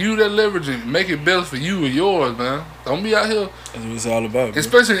 man. Give you that leverage and make it better for you and yours, man. Don't be out here. That's what it's all about, bro.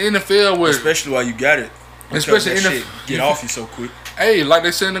 Especially in the NFL where. Especially while you got it. Especially in the shit get off you so quick. Hey, like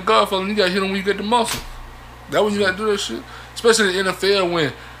they say in the Godfather, you gotta hit them when you get the muscle. That when you gotta do that shit. Especially in the NFL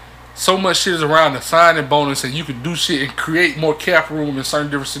when so much shit is around the signing bonus and you can do shit and create more cap room in certain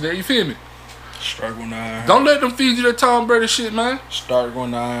different scenarios. You feel me? Start going to iron. Don't let them feed you that Tom Brady shit, man. Start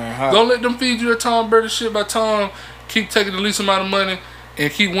going to iron hot. Don't let them feed you that Tom Brady shit by Tom. Keep taking the least amount of money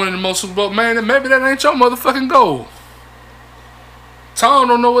and keep winning the most Super Bowl. Man, maybe that ain't your motherfucking goal. Tom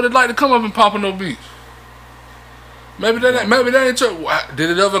don't know what it's like to come up and pop no beats. Maybe that ain't your. Did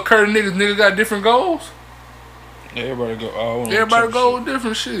it ever occur to niggas got different goals? Everybody go. Everybody go with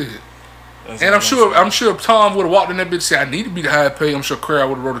different shit. That's and I'm sure Tom would have walked in that bitch and said, I need to be the high pay. I'm sure Crowd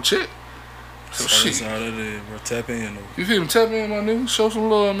would have wrote a check. So shit. That's all that is, bro. Tap in, though. You feel me? Tap in, my nigga. Show some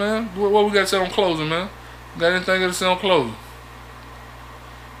love, man. What we got to say on closing, man? Got anything to say on closing?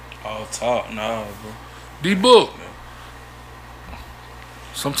 All talk, nah, bro. D-Book.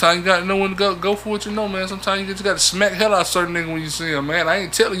 Sometimes you gotta know when to go for what you know, man. Sometimes you just gotta smack hell out of certain niggas when you see them, man. I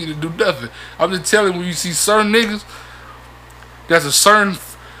ain't telling you to do nothing. I'm just telling you when you see certain niggas that's a certain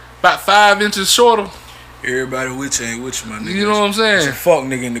about 5 inches shorter. Everybody with you ain't with you, my nigga. You know what I'm saying? It's a fuck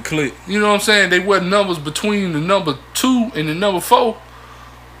nigga in the clique. You know what I'm saying? They wear numbers between the number 2 and the number 4.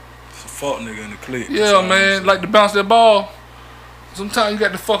 It's a fuck nigga in the clique. Yeah, man. Like to bounce that ball. Sometimes you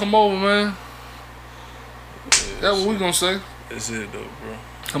got to fuck them over, man. Yeah, that's what we gonna say. That's it, though, bro.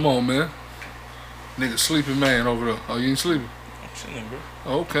 Come on, man. Nigga sleeping man over there. Oh, you ain't sleeping? I'm chilling, bro.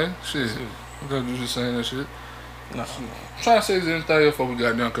 Oh, okay. Shit. I thought you just saying that shit. Nah. I'm trying to say anything else before we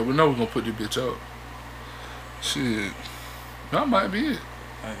got down, because we know we're going to put this bitch out. Shit. That might be it.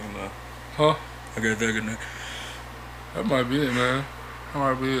 I ain't gonna lie. Huh? I got that good night. That might be it, man. That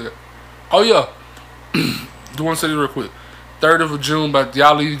might be it. Oh, yeah. Do want to say this real quick. 3rd of June, but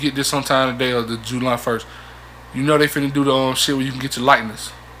y'all need to get this sometime today or the July 1st. You know they finna do the shit where you can get your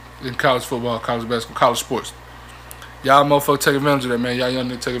likeness in college football, college basketball, college sports. Y'all motherfuckers take advantage of that, man. Y'all young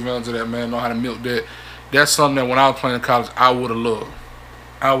niggas take advantage of that, man. Know how to milk that. That's something that when I was playing in college, I would have loved.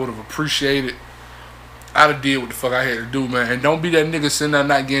 I would have appreciated. I'd have did what the fuck I had to do, man. And don't be that nigga sitting there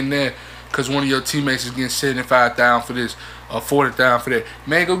not getting there because one of your teammates is getting $75,000 for this or $40,000 for that.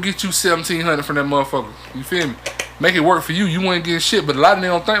 Man, go get you $1,700 from that motherfucker. You feel me? Make it work for you. You ain't getting shit, but a lot of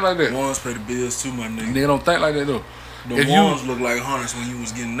them don't think like that. Ones pay the bills too, my nigga. They don't think like that though. The ones look like hundreds when you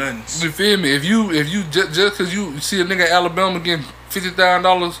was getting nothing. You feel me? If you just cause you see a nigga in Alabama getting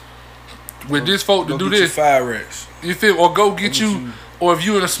 $50,000 with this folk to do this, 5 racks. You feel? Or go get you, or if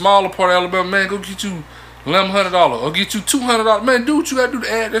you in a smaller part of Alabama, man, go get you $1,100 or get you $200. Man, do what you gotta do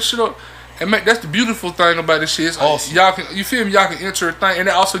to add that shit up. And man, that's the beautiful thing about this shit. It's awesome. Y'all can, you feel me? Y'all can enter a thing, and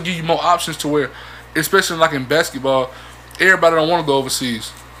they also give you more options to where, especially like in basketball, everybody don't want to go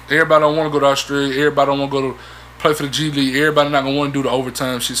overseas. Everybody don't want to go to Australia. Everybody don't want to go to play for the G League. Everybody not gonna want to do the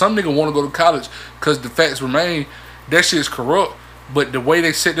overtime shit. Some nigga want to go to college because the facts remain that shit is corrupt. But the way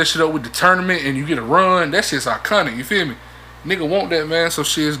they set that shit up with the tournament and you get a run, that shit's iconic. You feel me? Nigga want that, man. So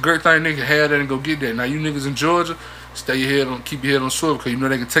shit, it's a great thing nigga have that and go get that. Now you niggas in Georgia, stay your head on, keep your head on swivel, because you know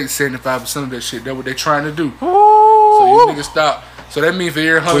they can take 75% of that shit. That's what they trying to do. Ooh. So you niggas stop. So that means for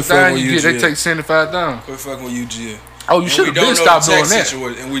every 100,000 you get, they take 75 down. Quit fucking with UGA. Oh, you should have been stopped doing that.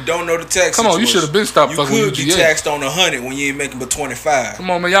 And we don't know the tax. Come on, you should have been stopped fucking with UGA. You could be taxed on 100 when you ain't making but 25.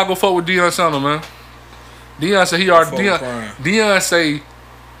 Come on, man. Y'all go fuck with Deion Sanders, man. Deion said he already. Deion say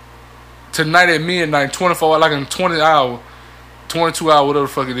tonight at midnight, 24 like in 20 hours, 22 hours, whatever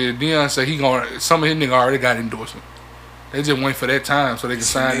the fuck it is. Deion said he gonna, some of his niggas already got endorsement. They just wait for that time so they can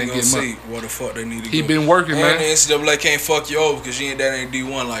sign and get money. What the fuck they need to He been working, man. And the NCAA can't fuck you over because that ain't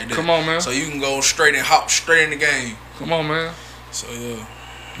D1 like that. Come on, man. So you can go straight and hop straight in the game. Come on, man. So yeah,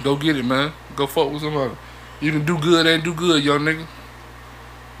 go get it, man. Go fuck with somebody. You can do good and do good, young nigga.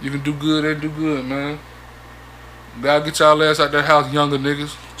 You can do good and do good, man. Gotta get y'all ass out that house, younger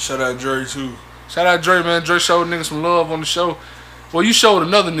niggas. Shout out Dre too. Shout out Dre, man. Dre showed niggas some love on the show. Well, you showed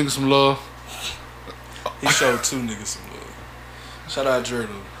another nigga some love. He showed 2 niggas some love. Shout out Dre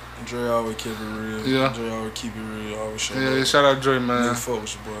though. Dre always keep it real. Yeah. Dre always keep it real. Always show love. Yeah, shout out Dre, man. Nigga fuck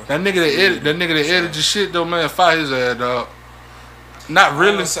with you, boy. That nigga that edit your shit though, man. Fire his ass, dog. Not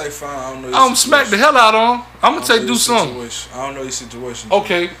really. I don't say fine. I don't know. I'm smack the hell out on. I'm gonna say do something. I don't know your situation.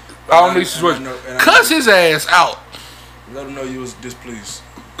 Okay. I don't know your situation. Cuss his ass out. Let him know you was displeased.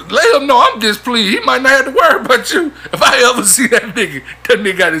 Let him know I'm displeased. He might not have to worry about you. If I ever see that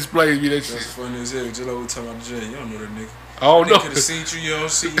nigga got displeased me that shit. That's funny as hell. Just like we talking about the jail. You don't know that nigga. I don't know. He could have seen you. You don't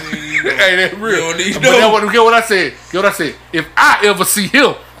see you. You know. Hey, that's real. You don't need to know. Get what I said. Get what I said. If I ever see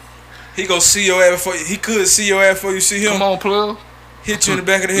him, he gonna see your ass before he could see your ass before you see him. Come on, plug. Hit you in the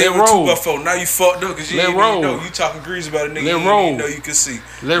back of the head with 2x4. Now you fucked up because you didn't even know. You talking grease about a nigga you didn't know you could see.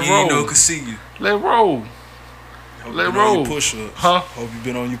 Let roll. You didn't know could see you. Let roll. Let roll. Push-ups. Huh? Hope you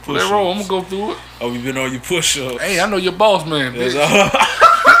been on your push-ups. Let roll. I'm gonna go through it. Hope you been on your push-ups. Hey, I know your boss man, bitch.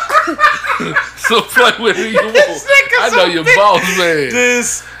 So play with who you want. I know your boss man.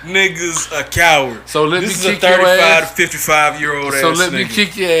 This nigga's a coward. So let this me is kick your ass. This is a 35-year-old ass. So let me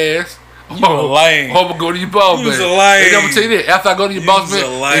kick your ass. You a lame. I'm gonna go to your boss man. You a lame. And I'm gonna tell you that after I go to your boss man,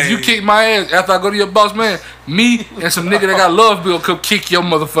 if you kick my ass after I go to your boss man, me and some nigga that got love bill come kick your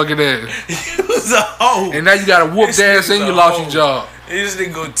motherfucking ass. You was a hoe. And now you got a whooped ass and you lost your job. This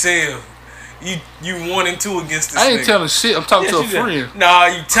nigga gonna tell. You 1 and 2 against this I ain't nigga. telling shit. I'm talking to a friend. Nah,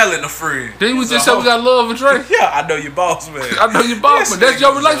 you telling a friend. Then we just said we got love and Dre. Yeah, I know your boss man. I know your boss man. That's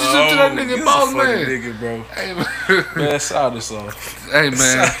your relationship to that nigga boss man. Nigga, bro. Hey man. Man, shout this off. Hey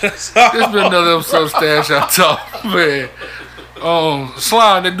man. This been another episode of Stash Out Talk, man.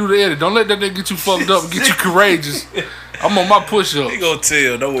 Slime, that do the edit. Don't let that nigga get you fucked up and get you courageous. I'm on my push up. He gonna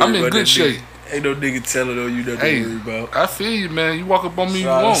tell. Don't worry about that. I'm in good shape. Ain't no nigga telling on you nothing to worry about. I feel you, man. You walk up on me, you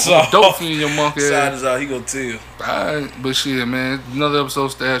won't. Dope for your monkey ass. Out, he gonna tell. Alright, but shit, man. Another episode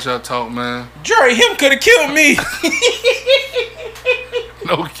of Stash Out Talk, man. Jerry, him could have killed me.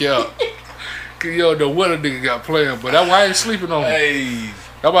 No cap. Cause you don't know what a nigga got playing, but that's why I ain't sleeping on him. Hey.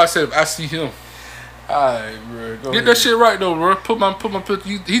 That's why I said if I see him. Alright, bro. Go Get ahead. That shit right though, bro. Put my picture.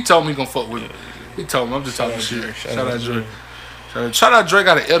 He told me he gonna fuck with it. He told me. I'm just talking shit. Shout out Dre. Shout out Dre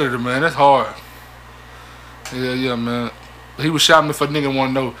got an editor, man. That's hard. Yeah, man. He was shouting me for nigga want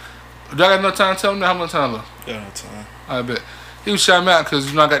to know. Do I got enough time to tell him that? How much time left? Got enough time. I bet. He was shouting me out because,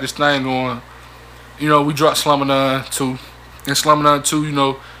 I got this thing going. We dropped Slumber 2. And Slumber 2,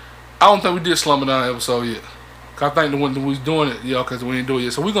 I don't think we did Slumber episode yet. Cause I think the one that we was doing it, because we didn't do it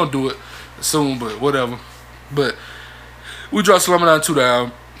yet. So we gonna do it soon, but whatever. But we dropped Slumber 2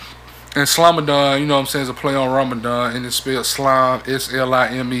 down. And Slamadan, is a play on Ramadan, and it's spelled Slime,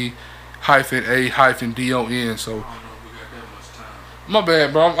 SLIME -A-DON. So my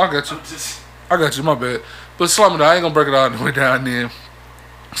bad, bro. I got you. I got you. My bad. But Slamadan, I ain't gonna break it all the way down there.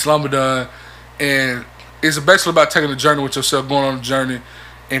 Slamadan, and it's basically about taking a journey with yourself, going on a journey,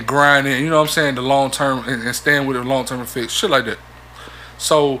 and grinding. The long term and staying with the long term effects, shit like that.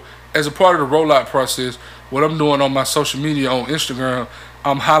 So as a part of the rollout process, what I'm doing on my social media on Instagram,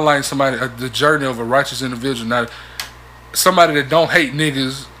 I'm highlighting the journey of a righteous individual. Now, somebody that don't hate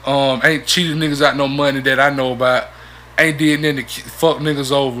niggas, ain't cheated niggas out no money that I know about, ain't did nothing to fuck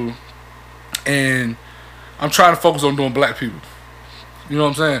niggas over, and I'm trying to focus on doing black people. You know what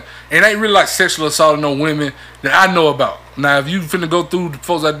I'm saying? And ain't really like sexual assault of no women that I know about. Now, if you finna go through the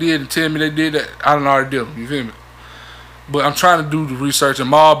folks I did and tell me they did that, I done already did them. You feel me? But I'm trying to do the research, and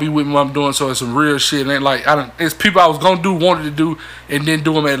Ma be with me what I'm doing, so it's some real shit. It ain't like it's people I was gonna do, wanted to do, and then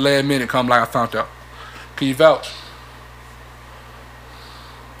do them at the last minute. Come like I found out. Can you vouch?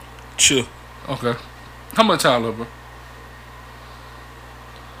 Sure. Okay. How much time left, bro?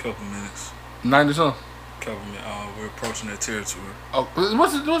 Couple minutes. 90 something. Couple minutes. We're approaching that territory. Oh,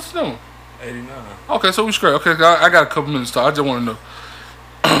 what's it doing? 89. Okay, so we straight. Okay, I got a couple minutes to talk. I just want to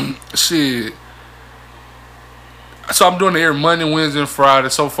know. Shit. So I'm doing it every Monday, Wednesday, and Friday.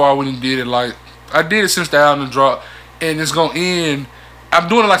 So far, we done did it like I did it since the album dropped, and it's gonna end. I'm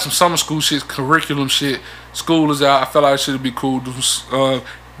doing it like some summer school shit, curriculum shit. School is out. I felt like it should be cool.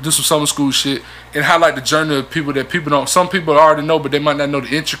 Do some summer school shit and highlight the journey of people that people don't. Some people already know, but they might not know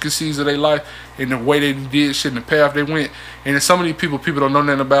the intricacies of their life and the way they did shit and the path they went. And then some of these people don't know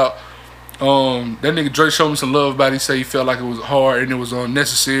nothing about. That nigga Dre showed me some love about it. He said he felt like it was hard and it was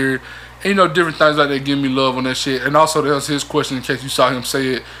unnecessary. And you know, different things like that, giving me love on that shit. And also, that was his question in case you saw him say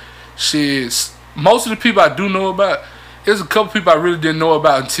it. Shit, most of the people I do know about, there's a couple people I really didn't know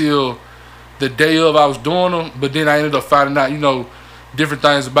about until the day of I was doing them. But then I ended up finding out, you know, different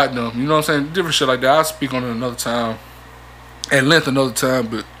things about them. You know what I'm saying? Different shit like that. I'll speak on it another time. At length another time.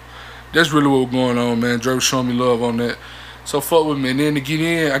 But that's really what was going on, man. Dre was showing me love on that. So fuck with me. And then to get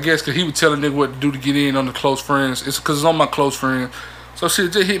in, I guess because he would tell a nigga what to do to get in on the close friends. It's because it's on my close friends. So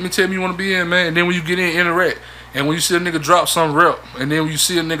shit, just hit me, tell me you want to be in, man. And then when you get in, interact. And when you see a nigga drop some rep, and then when you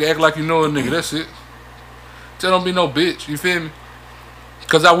see a nigga act like you know a nigga, that's it. Just don't be no bitch, you feel me?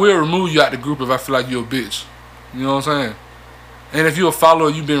 Because I will remove you out the group if I feel like you're a bitch. You know what I'm saying? And if you're a follower,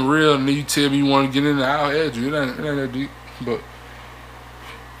 you been real, and then you tell me you want to get in there, I'll add you. It ain't that deep. But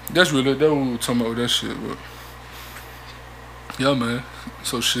that's really, that's what we were talking about with that shit. But yeah, man.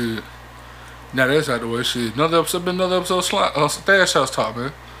 So shit. Now that's out the way, shit. Another episode Stash House Talk,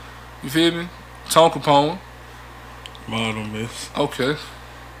 man. You feel me? Tone Capone. Model miss. Okay.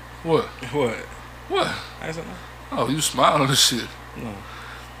 What? What? Oh, you smiling and shit. No.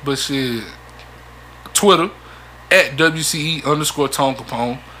 But shit. Twitter at WCE_Tone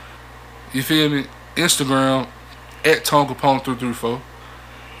Capone. You feel me? Instagram at Tone Capone 334.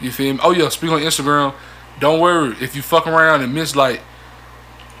 You feel me? Oh yeah, speaking on Instagram, don't worry if you fuck around and miss like.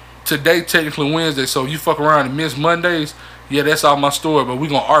 Today technically Wednesday, so you fuck around and miss Mondays. Yeah, that's all my story. But we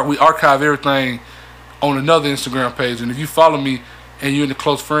archive everything on another Instagram page. And if you follow me and you're in the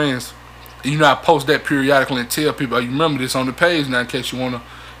close friends, you know I post that periodically and tell people, you remember this on the page now in case you wanna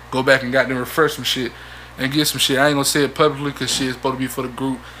go back and goddamn refresh some shit and get some shit. I ain't gonna say it publicly because shit is supposed to be for the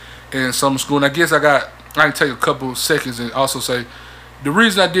group and summer school. And I guess I can take a couple seconds and also say the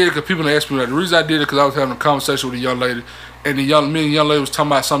reason I did it because people ask me that. The reason I did it because I was having a conversation with a young lady. And me and the young lady was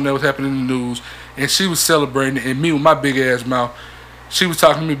talking about something that was happening in the news, and she was celebrating it, and me with my big ass mouth, she was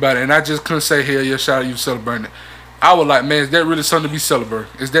talking to me about it, and I just couldn't say, hell yeah, shout out you celebrating it. I was like, man, is that really something to be celebrating?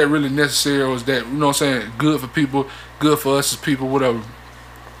 Is that really necessary, or is that, you know what I'm saying, good for people, good for us as people, whatever.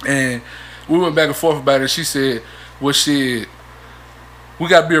 And we went back and forth about it, and she said, well, shit, we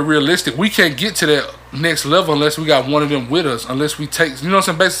got to be realistic. We can't get to that next level unless we got one of them with us, unless we take, you know what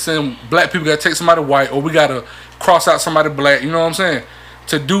I'm saying, basically saying black people got to take somebody white, or we got to cross out somebody black, you know what I'm saying?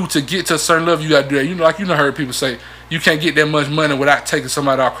 To get to a certain level, you got to do that. You know, like you know, heard people say, you can't get that much money without taking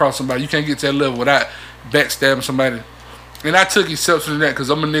somebody out, cross somebody. You can't get to that level without backstabbing somebody. And I took exception to that because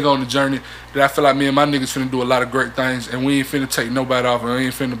I'm a nigga on the journey that I feel like me and my niggas finna do a lot of great things, and we ain't finna take nobody off, and we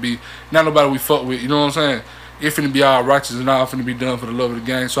ain't finna be, not nobody we fuck with, you know what I'm saying? It finna be all righteous and all finna be done for the love of the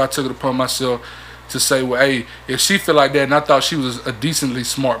game. So I took it upon myself to say, well, hey, if she feel like that, and I thought she was a decently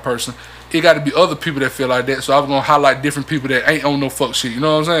smart person, it got to be other people that feel like that. So I'm gonna highlight different people that ain't on no fuck shit. You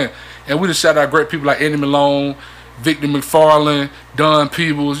know what I'm saying? And we just shout out great people like Eddie Malone, Victor McFarlane, Don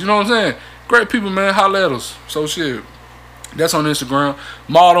Peebles. You know what I'm saying? Great people, man. Holla at us. So shit. That's on Instagram.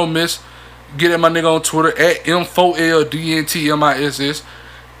 Ma don't miss. Get at my nigga on Twitter at M4LDNTMISS.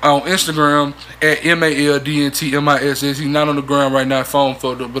 On Instagram at MALDNTMISS. He's not on the ground right now, phone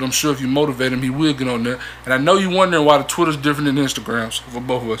fucked up, but I'm sure if you motivate him, he will get on there. And I know you're wondering why the Twitter's different than Instagram, so for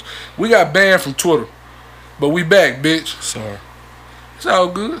both of us. We got banned from Twitter, but we back, bitch. Sorry. It's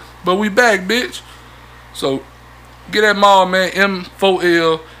all good, but we back, bitch. So get that mall, man,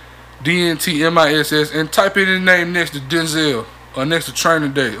 M4LDNTMISS, and type in his name next to Denzel, or next to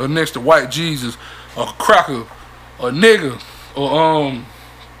Training Day, or next to White Jesus, or Cracker, or nigga, or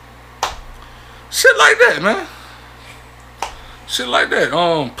shit like that, man. Shit like that.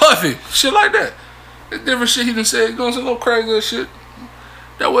 Puffy. Shit like that. It's different shit he done said. Going some little crazy ass shit.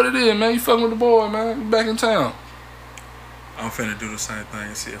 That what it is, man. You fucking with the boy, man. You back in town. I'm finna do the same thing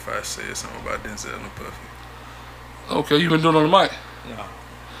and see if I said something about Denzel and Puffy. Okay, you been doing it on the mic? No.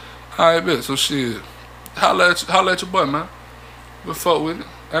 Alright, bet. So shit. Holla at your boy, man. But fuck with it.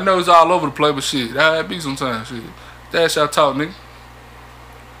 I know it's all over the place, but shit. That be sometimes, shit. That's y'all talk, nigga.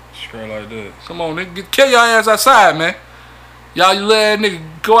 Straight like that. Come on, nigga. Kill your ass outside, man. Y'all, you little ass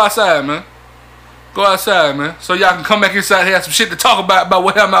nigga, go outside, man. Go outside, man. So y'all can come back inside and have some shit to talk about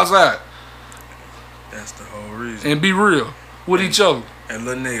what happened outside. That's the whole reason. And be real with each other. Hey,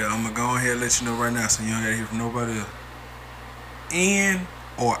 little nigga, I'm gonna go ahead and let you know right now so you don't gotta hear from nobody else. In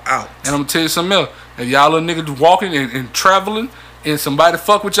or out. And I'm gonna tell you something else. If y'all little niggas walking and traveling and somebody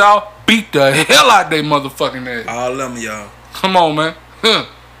fuck with y'all, beat the hell out they motherfucking ass. All of them, y'all. Come on, man. Huh.